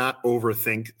try to not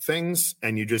overthink things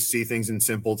and you just see things in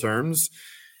simple terms,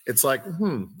 it's like,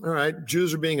 all right,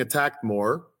 Jews are being attacked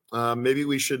more. Maybe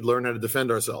we should learn how to defend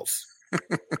ourselves.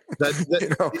 Is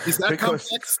that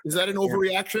complex? Is that an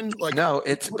overreaction? Like, no,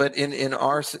 but in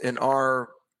our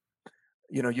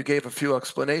you gave a few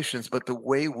explanations, but the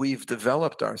way we've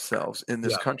developed ourselves in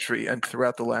this country and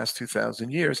throughout the last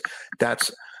 2,000 years,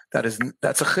 that's a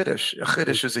chiddush. A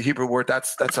chiddush is a Hebrew word.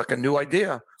 That's like a new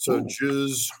idea. So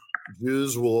Jews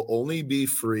will only be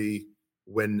free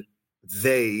when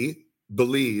they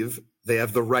believe they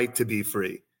have the right to be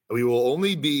free. We will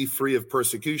only be free of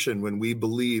persecution when we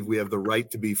believe we have the right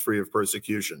to be free of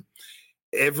persecution.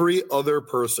 Every other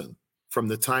person from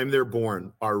the time they're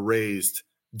born are raised,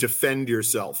 defend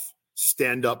yourself,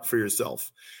 stand up for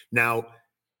yourself. Now,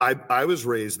 I was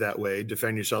raised that way,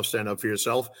 defend yourself, stand up for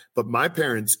yourself. But my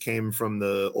parents came from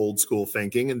the old school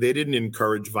thinking, and they didn't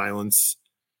encourage violence,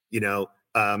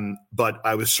 but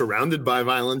I was surrounded by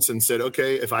violence and said,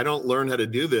 okay, if I don't learn how to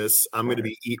do this, I'm going to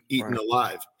be eaten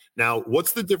alive. Now,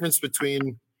 what's the difference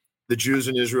between the Jews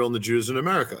in Israel and the Jews in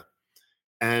America?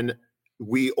 And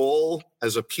we all,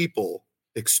 as a people,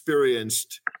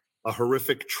 experienced a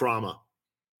horrific trauma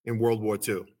in World War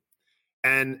II.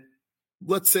 And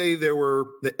let's say there were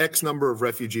the X number of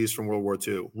refugees from World War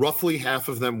II. Roughly half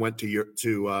of them went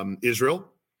to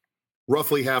Israel.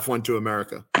 Roughly half went to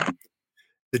America.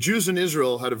 The Jews in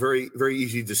Israel had a very, very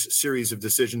easy series of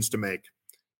decisions to make.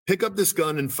 Pick up this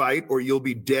gun and fight, or you'll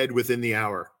be dead within the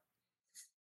hour.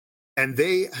 And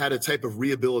they had a type of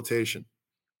rehabilitation.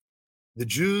 The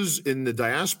Jews in the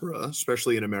diaspora,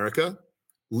 especially in America,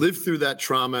 lived through that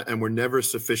trauma and were never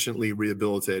sufficiently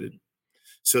rehabilitated.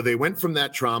 So they went from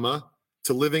that trauma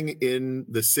to living in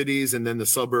the cities and then the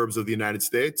suburbs of the United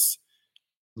States,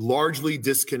 largely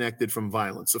disconnected from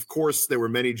violence. Of course, there were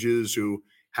many Jews who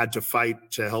had to fight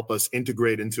to help us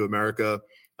integrate into America.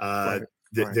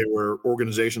 There were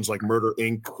organizations like Murder,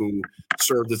 Inc., who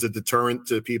served as a deterrent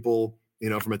to people,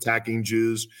 from attacking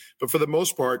Jews. But for the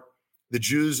most part, the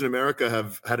Jews in America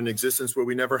have had an existence where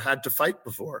we never had to fight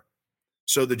before.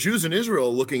 So the Jews in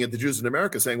Israel looking at the Jews in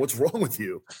America saying, what's wrong with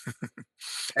you?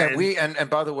 And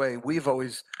by the way, we've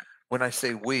always when I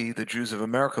say we, the Jews of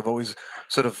America have always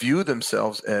sort of viewed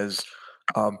themselves as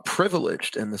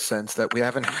privileged in the sense that we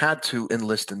haven't had to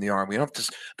enlist in the army. We don't have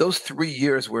to, those 3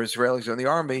 years where Israelis are in the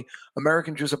army,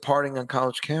 American Jews are partying on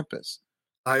college campus.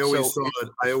 I So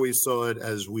always saw it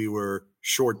as we were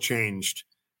shortchanged,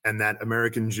 and that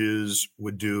American Jews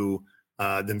would do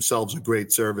themselves a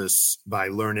great service by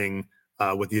learning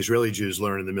what the Israeli Jews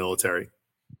learn in the military.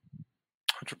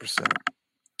 100%.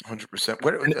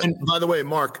 100%. And by the way,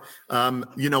 Mark,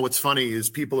 what's funny is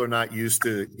people are not used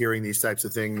to hearing these types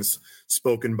of things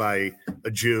spoken by a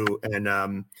Jew,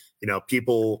 and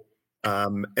people,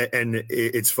 and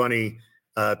it's funny.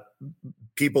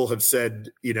 People have said,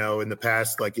 in the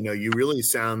past, like, you really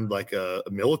sound like a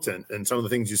militant, and some of the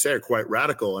things you say are quite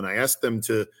radical. And I asked them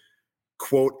to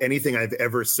quote anything I've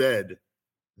ever said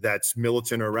that's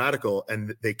militant or radical,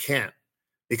 and they can't,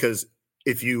 because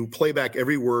if you play back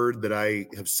every word that I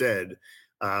have said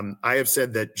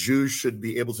that Jews should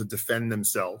be able to defend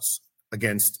themselves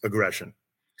against aggression.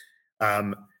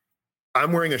 I'm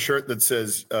wearing a shirt that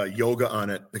says yoga on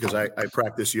it because I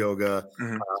practice yoga.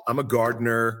 Mm-hmm. I'm a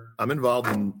gardener. I'm involved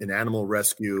in animal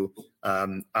rescue.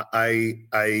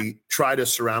 I try to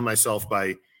surround myself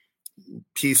by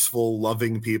peaceful,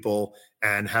 loving people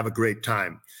and have a great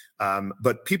time.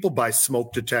 But people buy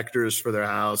smoke detectors for their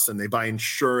house, and they buy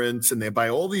insurance, and they buy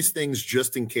all these things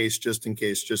just in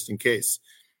case.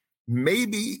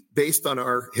 Maybe based on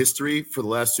our history for the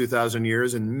last 2,000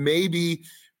 years, and maybe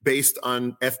based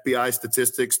on FBI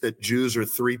statistics that Jews are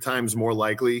 3 times more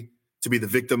likely to be the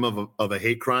victim of a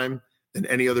hate crime than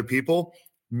any other people,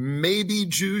 maybe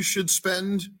Jews should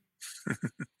spend a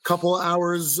couple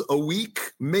hours a week,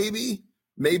 maybe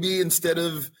instead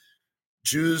of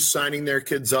Jews signing their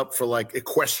kids up for like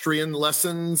equestrian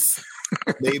lessons,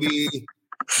 maybe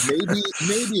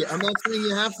I'm not saying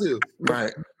you have to,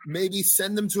 right? Maybe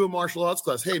send them to a martial arts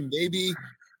class. Hey, maybe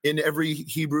in every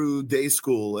Hebrew day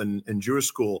school and Jewish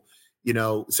school,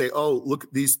 say, oh, look,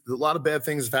 a lot of bad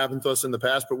things have happened to us in the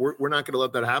past, but we're not going to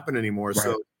let that happen anymore. Right.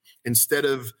 So instead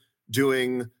of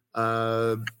doing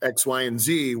X, Y, and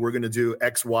Z, we're going to do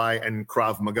X, Y, and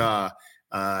Krava Maga,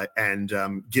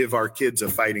 and give our kids a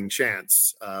fighting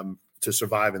chance to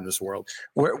survive in this world.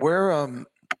 Where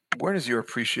does your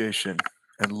appreciation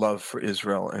and love for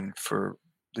Israel and for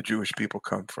the Jewish people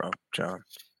come from, John?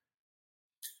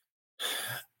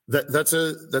 That's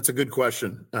a good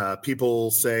question.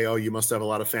 People say, oh, you must have a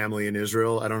lot of family in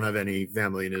Israel. I don't have any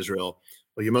family in Israel.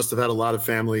 Well, you must have had a lot of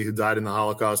family who died in the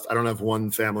Holocaust. I don't have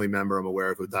one family member I'm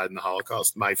aware of who died in the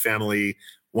Holocaust. My family,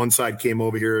 one side came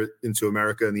over here into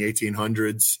America in the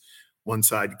 1800s. One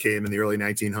side came in the early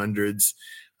 1900s.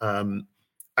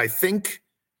 I think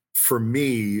for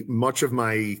me, much of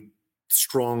my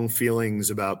strong feelings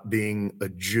about being a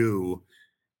Jew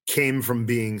came from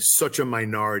being such a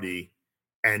minority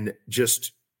and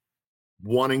just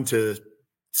wanting to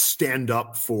stand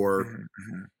up for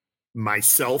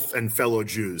myself and fellow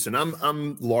Jews. And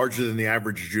I'm larger than the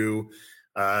average Jew.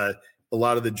 A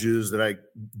lot of the Jews that I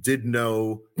did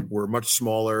know were much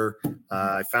smaller.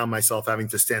 I found myself having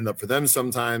to stand up for them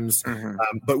sometimes.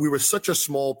 But we were such a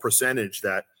small percentage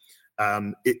that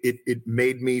it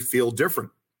made me feel different.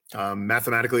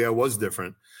 Mathematically, I was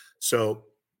different. So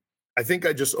I think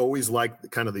I just always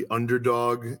liked kind of the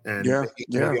underdog, and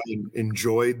maybe I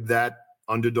enjoyed that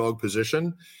underdog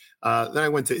position. Then I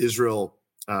went to Israel.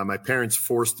 My parents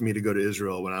forced me to go to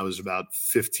Israel when I was about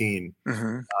 15.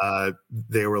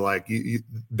 They were like,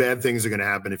 bad things are going to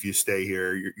happen if you stay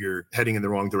here. You're heading in the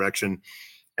wrong direction.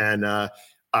 And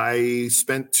I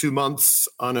spent 2 months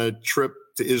on a trip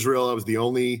to Israel. I was the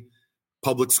only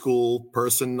public school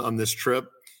person on this trip.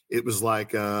 It was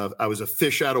like I was a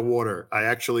fish out of water. I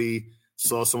actually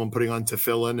saw someone putting on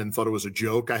tefillin and thought it was a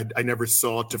joke. I never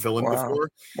saw tefillin before.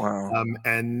 Wow.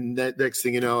 And next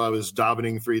thing you know, I was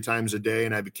davening 3 times a day,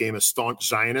 and I became a staunch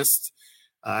Zionist.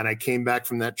 And I came back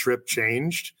from that trip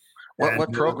changed.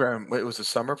 What program? It was a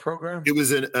summer program? It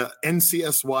was an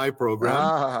NCSY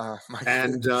program.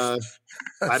 And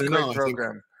I don't know.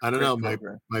 I don't know.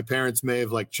 My parents may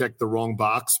have checked the wrong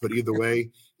box, but either way,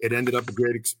 it ended up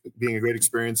being a great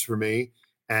experience for me.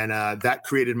 And that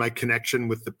created my connection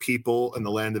with the people and the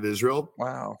land of Israel.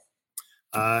 Wow.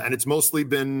 And it's mostly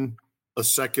been a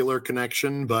secular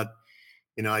connection, but,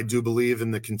 I do believe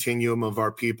in the continuum of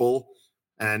our people.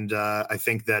 And I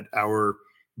think that our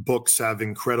books have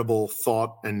incredible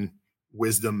thought and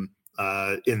wisdom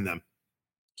in them.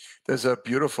 There's a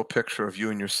beautiful picture of you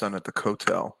and your son at the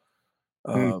Kotel.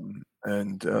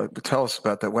 And tell us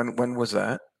about that. When was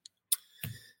that?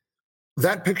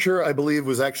 That picture, I believe,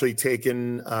 was actually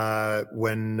taken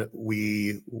when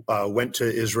we went to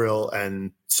Israel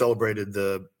and celebrated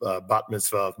the bat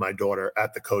mitzvah of my daughter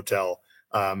at the Kotel.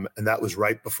 And that was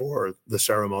right before the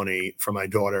ceremony for my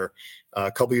daughter.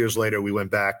 A couple years later, we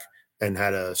went back and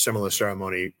had a similar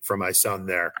ceremony for my son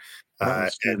there.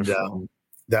 And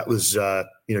that was,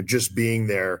 just being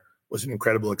there was an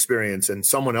incredible experience. And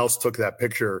someone else took that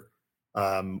picture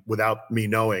without me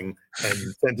knowing and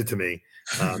sent it to me.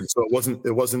 So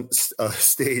it wasn't a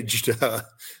staged,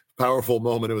 powerful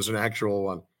moment. It was an actual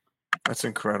one. That's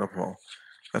incredible.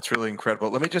 That's really incredible.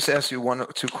 Let me just ask you one or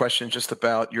two questions just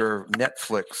about your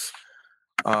Netflix.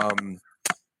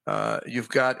 You've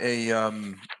got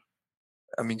you've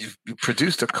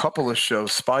produced a couple of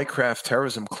shows, Spycraft,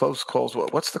 Terrorism, Close Calls.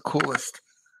 What's the coolest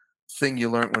thing you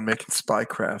learned when making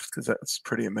Spycraft? Because that's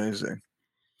pretty amazing.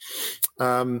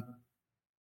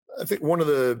 I think one of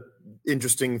the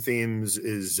interesting themes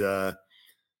is that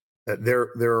there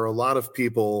are a lot of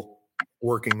people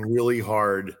working really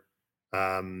hard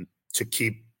to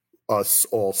keep us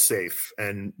all safe.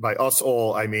 And by us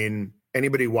all, I mean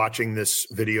anybody watching this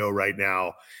video right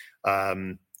now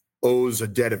owes a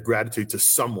debt of gratitude to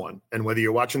someone. And whether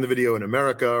you're watching the video in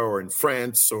America or in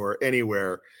France or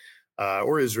anywhere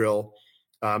or Israel,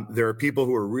 there are people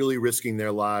who are really risking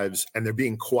their lives and they're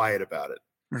being quiet about it.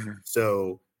 Mm-hmm.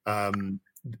 So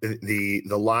the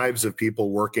lives of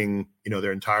people working,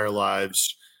 their entire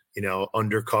lives,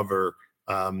 undercover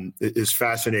is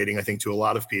fascinating, I think, to a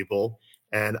lot of people.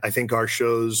 And I think our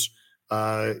shows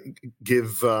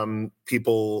give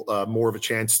people more of a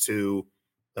chance to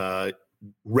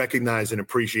recognize and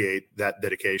appreciate that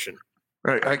dedication.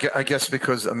 Right. I guess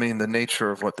because, the nature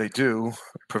of what they do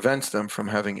prevents them from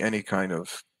having any kind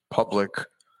of public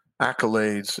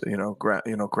accolades,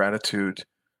 gratitude.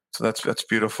 So that's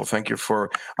beautiful. Thank you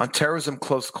on Terrorism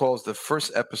Close Calls. The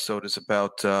first episode is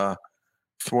about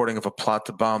thwarting of a plot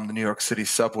to bomb the New York City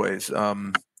subways.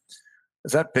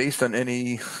 Is that based on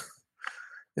is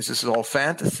this all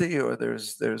fantasy, or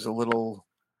there's a little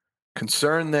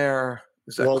concern there?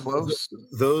 Is that close?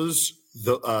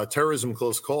 The Terrorism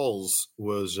Close Calls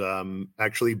was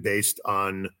actually based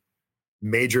on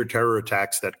major terror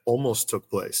attacks that almost took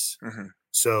place. Mm-hmm.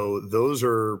 So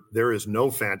there is no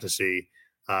fantasy.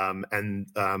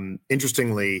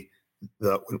 Interestingly,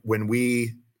 when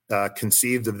we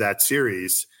conceived of that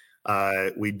series,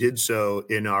 we did so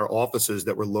in our offices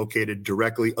that were located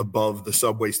directly above the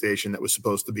subway station that was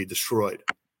supposed to be destroyed.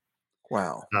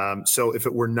 Wow. So if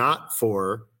it were not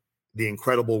for the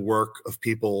incredible work of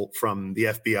people from the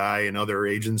FBI and other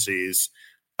agencies,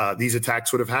 these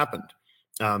attacks would have happened.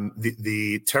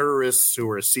 The terrorists who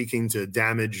are seeking to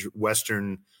damage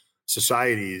Western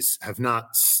societies have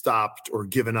not stopped or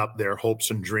given up their hopes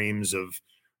and dreams of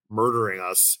murdering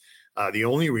us. The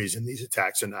only reason these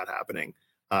attacks are not happening,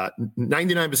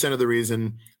 99% of the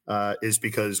reason is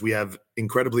because we have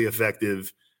incredibly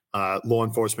effective law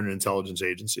enforcement and intelligence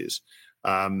agencies.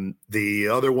 The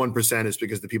other 1% is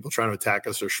because the people trying to attack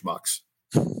us are schmucks.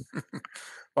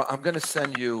 Well, I'm going to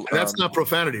send you. And that's not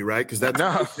profanity, right? Because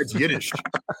that's Yiddish.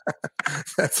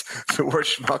 That's the word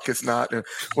schmuck is not.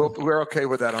 Well, we're okay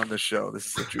with that on the show. This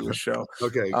is a Jewish show.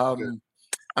 Okay.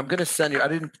 I'm going to send you.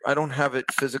 I don't have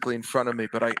it physically in front of me,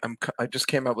 but I just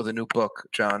came out with a new book,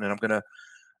 John, and I'm going to,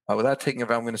 without taking it,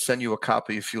 I'm going to send you a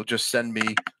copy. If you'll just send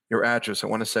me your address, I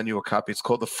want to send you a copy. It's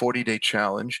called the 40-Day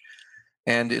Challenge,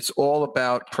 and it's all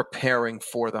about preparing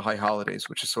for the high holidays,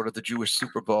 which is sort of the Jewish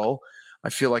Super Bowl. I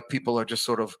feel like people are just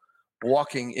sort of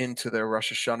walking into their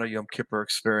Rosh Hashanah Yom Kippur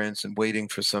experience and waiting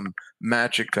for some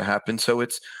magic to happen. So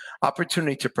it's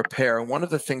opportunity to prepare. And one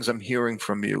of the things I'm hearing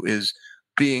from you is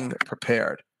being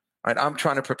prepared. Right? I'm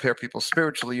trying to prepare people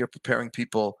spiritually. You're preparing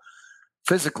people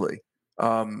physically.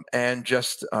 And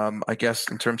just, I guess,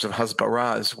 in terms of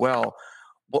hasbara as well.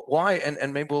 Why?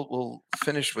 And maybe we'll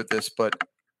finish with this, but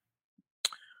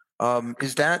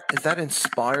is that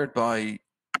inspired by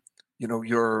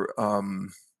your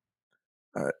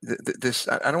this,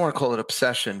 I don't want to call it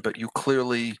obsession, but you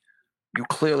clearly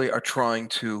are trying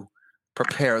to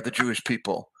prepare the Jewish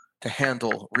people to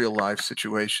handle real life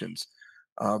situations.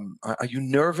 Are you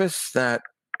nervous that,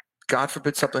 God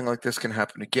forbid, something like this can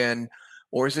happen again?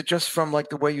 Or is it just from like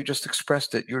the way you just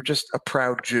expressed it? You're just a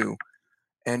proud Jew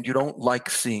and you don't like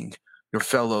seeing your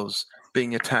fellows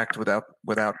being attacked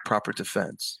without proper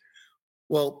defense?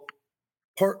 Well,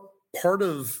 part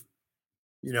of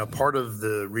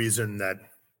the reason that,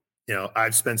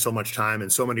 I've spent so much time and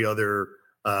so many other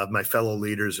my fellow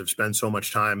leaders have spent so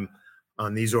much time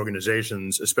on these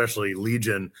organizations, especially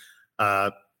Legion,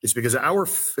 is because our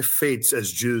fates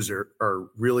as Jews are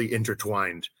really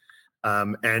intertwined.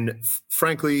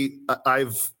 Frankly,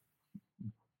 I've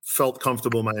felt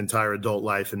comfortable my entire adult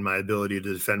life in my ability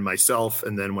to defend myself,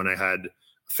 and then when I had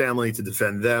family, to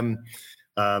defend them.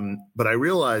 But I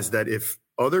realized that if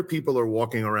other people are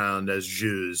walking around as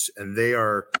Jews and they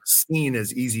are seen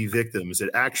as easy victims, it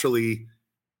actually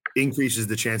increases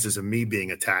the chances of me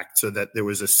being attacked, so that there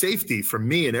was a safety for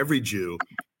me and every Jew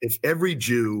if every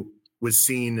Jew was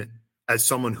seen as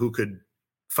someone who could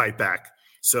fight back.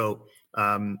 So,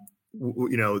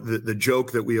 the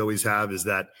joke that we always have is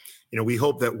that, we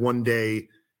hope that one day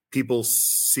people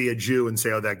see a Jew and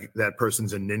say, oh, that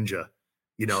person's a ninja.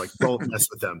 Don't mess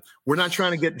with them. We're not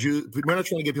trying to get We're not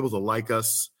trying to get people to like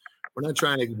us. We're not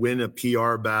trying to win a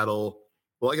PR battle.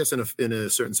 Well, I guess in a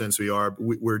certain sense we are.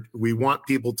 We want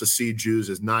people to see Jews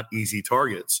as not easy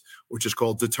targets, which is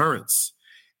called deterrence,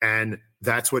 and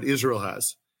that's what Israel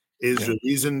has. The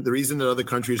reason that other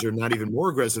countries are not even more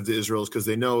aggressive to Israel is because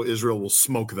they know Israel will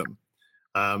smoke them.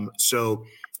 There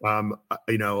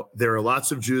are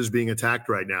lots of Jews being attacked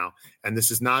right now, and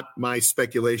this is not my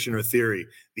speculation or theory.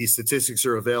 These statistics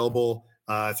are available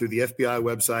through the FBI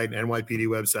website, NYPD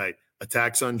website.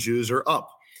 Attacks on Jews are up.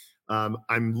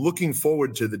 I'm looking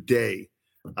forward to the day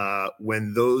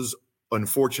when those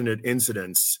unfortunate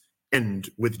incidents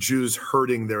end with Jews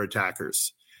hurting their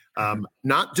attackers.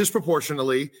 Not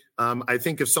disproportionately. I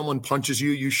think if someone punches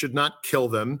you, you should not kill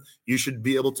them. You should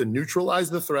be able to neutralize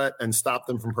the threat and stop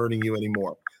them from hurting you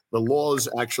anymore. The laws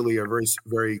actually are very,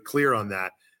 very clear on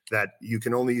that you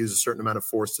can only use a certain amount of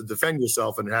force to defend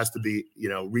yourself, and it has to be,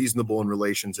 reasonable in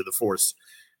relation to the force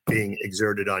being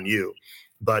exerted on you.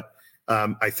 But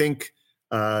I think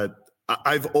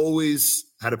I've always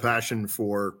had a passion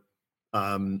for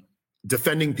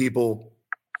defending people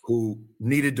who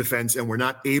needed defense and were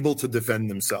not able to defend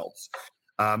themselves.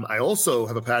 I also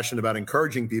have a passion about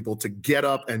encouraging people to get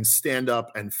up and stand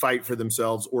up and fight for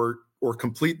themselves or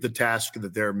complete the task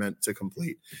that they're meant to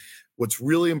complete. What's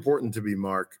really important to me,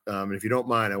 Mark, and if you don't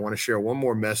mind, I want to share one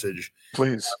more message.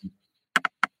 Please.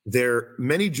 There are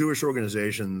many Jewish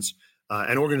organizations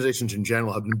and organizations in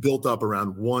general have been built up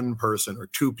around one person or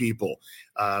two people.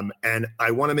 And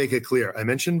I want to make it clear. I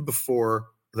mentioned before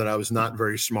that I was not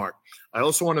very smart. I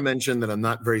also want to mention that I'm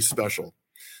not very special.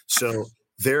 So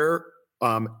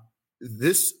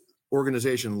this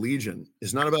organization, Legion,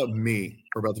 is not about me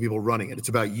or about the people running it. It's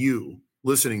about you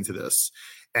listening to this.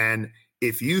 And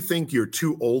if you think you're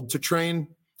too old to train,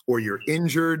 or you're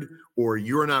injured, or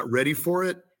you're not ready for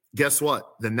it, guess what?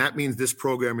 Then that means this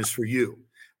program is for you.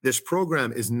 This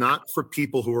program is not for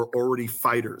people who are already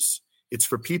fighters. It's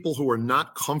for people who are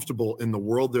not comfortable in the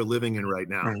world they're living in right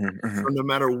now. So no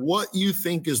matter what you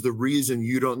think is the reason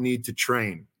you don't need to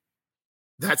train,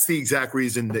 that's the exact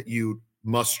reason that you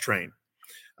must train.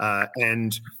 You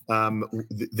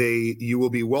will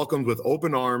be welcomed with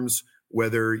open arms,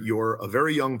 whether you're a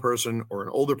very young person or an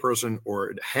older person or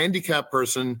a handicapped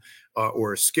person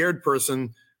or a scared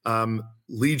person.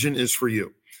 Legion is for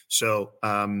you. So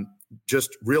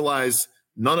just realize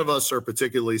none of us are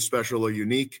particularly special or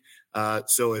unique.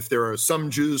 So if there are some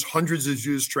Jews, hundreds of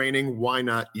Jews training, why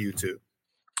not you too?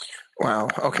 Wow.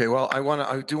 Okay. Well,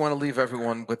 I do want to leave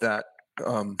everyone with that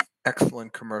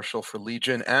excellent commercial for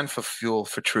Legion and for Fuel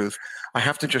for Truth. I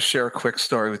have to just share a quick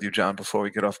story with you, John, before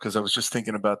we get off, because I was just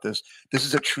thinking about this. This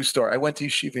is a true story. I went to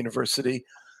Yeshiva University.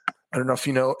 I don't know if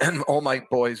you know, and all my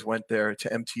boys went there to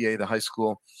MTA, the high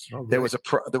school. Oh, there was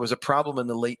a problem in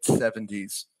the late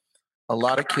 70s. A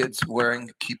lot of kids wearing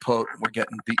kippot were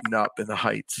getting beaten up in the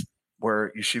Heights,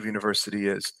 where Yeshiva University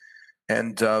is.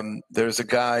 And there's a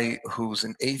guy who's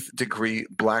an 8th degree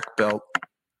black belt.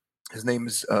 His name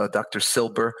is Dr.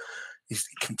 Silber. He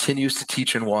continues to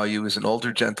teach in YU. He's an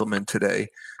older gentleman today.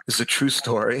 This is a true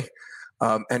story.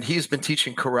 And he's been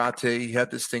teaching karate. He had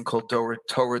this thing called Torah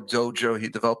Dojo. He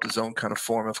developed his own kind of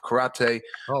form of karate.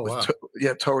 Oh, wow.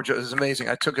 Torah Dojo is amazing.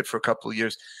 I took it for a couple of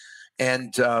years.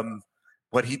 And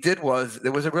what he did was,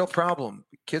 there was a real problem.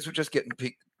 Kids were just getting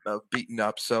beaten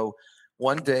up. So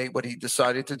one day what he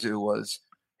decided to do was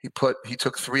he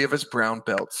took 3 of his brown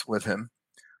belts with him,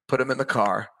 put them in the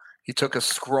car. He took a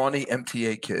scrawny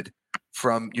MTA kid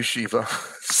from Yeshiva,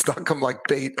 stuck him like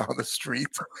bait on the street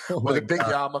with a big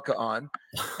yarmulke on.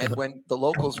 And when the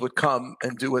locals would come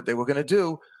and do what they were going to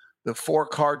do, the 4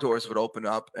 car doors would open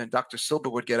up and Dr.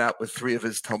 Silber would get out with 3 of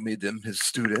his Talmidim, his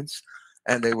students,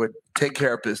 and they would take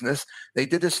care of business. They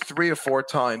did this 3 or 4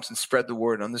 times and spread the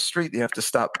word on the street. You have to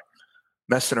stop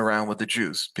messing around with the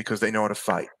Jews because they know how to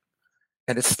fight.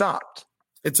 And it stopped.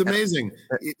 It's amazing.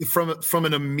 From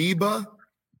an amoeba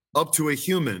up to a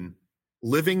human,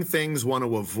 living things want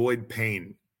to avoid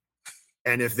pain.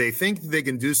 And if they think they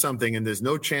can do something and there's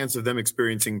no chance of them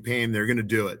experiencing pain, they're going to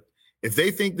do it. If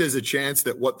they think there's a chance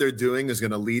that what they're doing is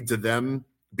going to lead to them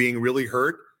being really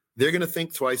hurt, they're going to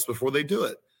think twice before they do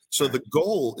it. So the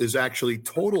goal is actually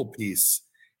total peace.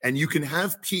 And you can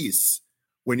have peace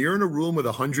when you're in a room with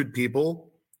 100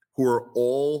 people who are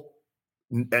all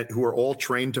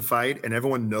trained to fight, and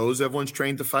everyone knows everyone's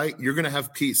trained to fight. You're going to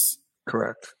have peace.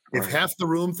 Correct. If half the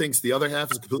room thinks the other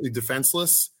half is completely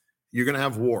defenseless, you're going to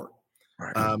have war.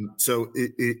 Right. So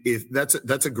if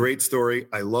that's a great story.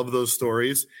 I love those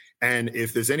stories. And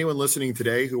if there's anyone listening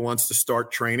today who wants to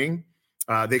start training,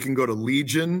 they can go to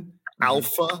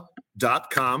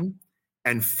legionalpha.com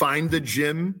and find the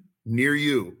gym near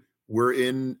you. We're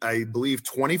in, I believe,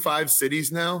 25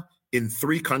 cities now in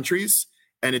 3 countries,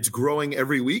 and it's growing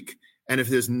every week. And if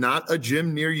there's not a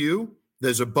gym near you,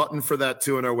 there's a button for that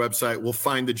too on our website. We'll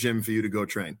find a gym for you to go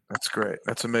train. That's great.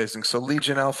 That's amazing. So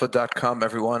legionalpha.com,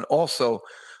 everyone. Also,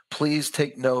 please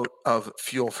take note of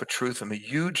Fuel for Truth. I'm a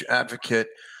huge advocate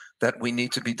that we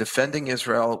need to be defending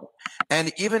Israel.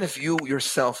 And even if you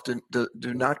yourself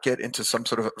do not get into some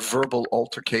sort of verbal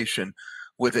altercation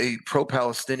with a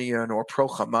pro-Palestinian or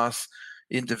pro-Hamas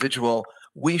individual,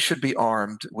 we should be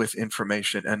armed with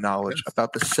information and knowledge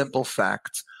about the simple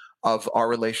facts of our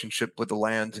relationship with the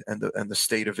land and the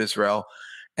state of Israel,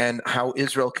 and how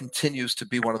Israel continues to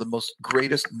be one of the most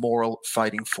greatest moral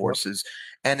fighting forces.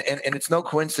 And it's no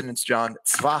coincidence, John,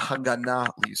 Tzva Hagana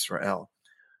L'Yisrael.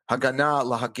 Hagana,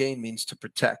 lahagein, means to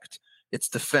protect. It's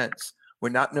defense. We're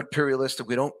not imperialistic.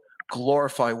 We don't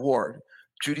glorify war.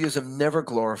 Judaism never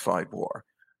glorified war.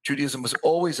 Judaism was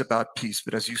always about peace,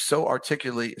 but as you so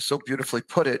articulately, so beautifully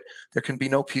put it, there can be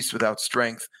no peace without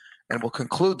strength. And we'll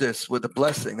conclude this with a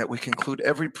blessing that we conclude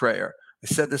every prayer. I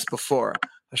said this before,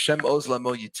 Hashem oz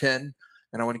lamo yiten,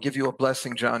 and I want to give you a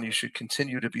blessing, John. You should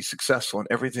continue to be successful in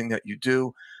everything that you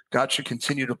do. God should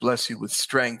continue to bless you with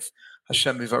strength.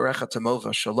 Hashem mivarecha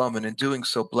tamova shalom, and in doing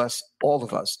so, bless all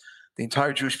of us, the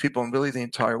entire Jewish people, and really the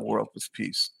entire world with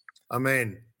peace.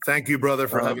 Amen. Thank you, brother,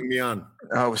 for having me on.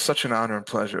 It was such an honor and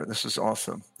pleasure. This is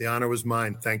awesome. The honor was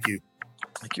mine. Thank you.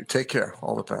 Thank you. Take care.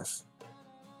 All the best.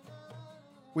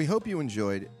 We hope you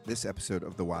enjoyed this episode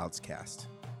of the Wilds Cast.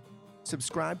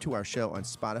 Subscribe to our show on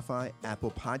Spotify,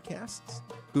 Apple Podcasts,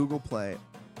 Google Play,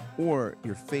 or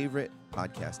your favorite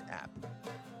podcast app.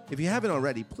 If you haven't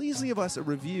already, please leave us a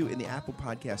review in the Apple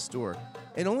Podcast Store.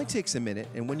 It only takes a minute,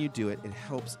 and when you do it, it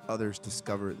helps others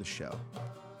discover the show.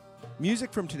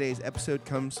 Music from today's episode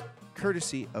comes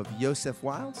courtesy of Yosef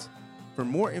Wilds. For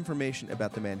more information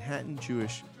about the Manhattan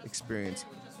Jewish Experience,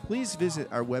 please visit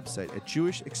our website at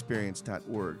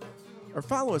jewishexperience.org or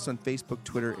follow us on Facebook,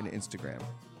 Twitter, and Instagram.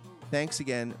 Thanks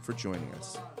again for joining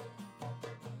us.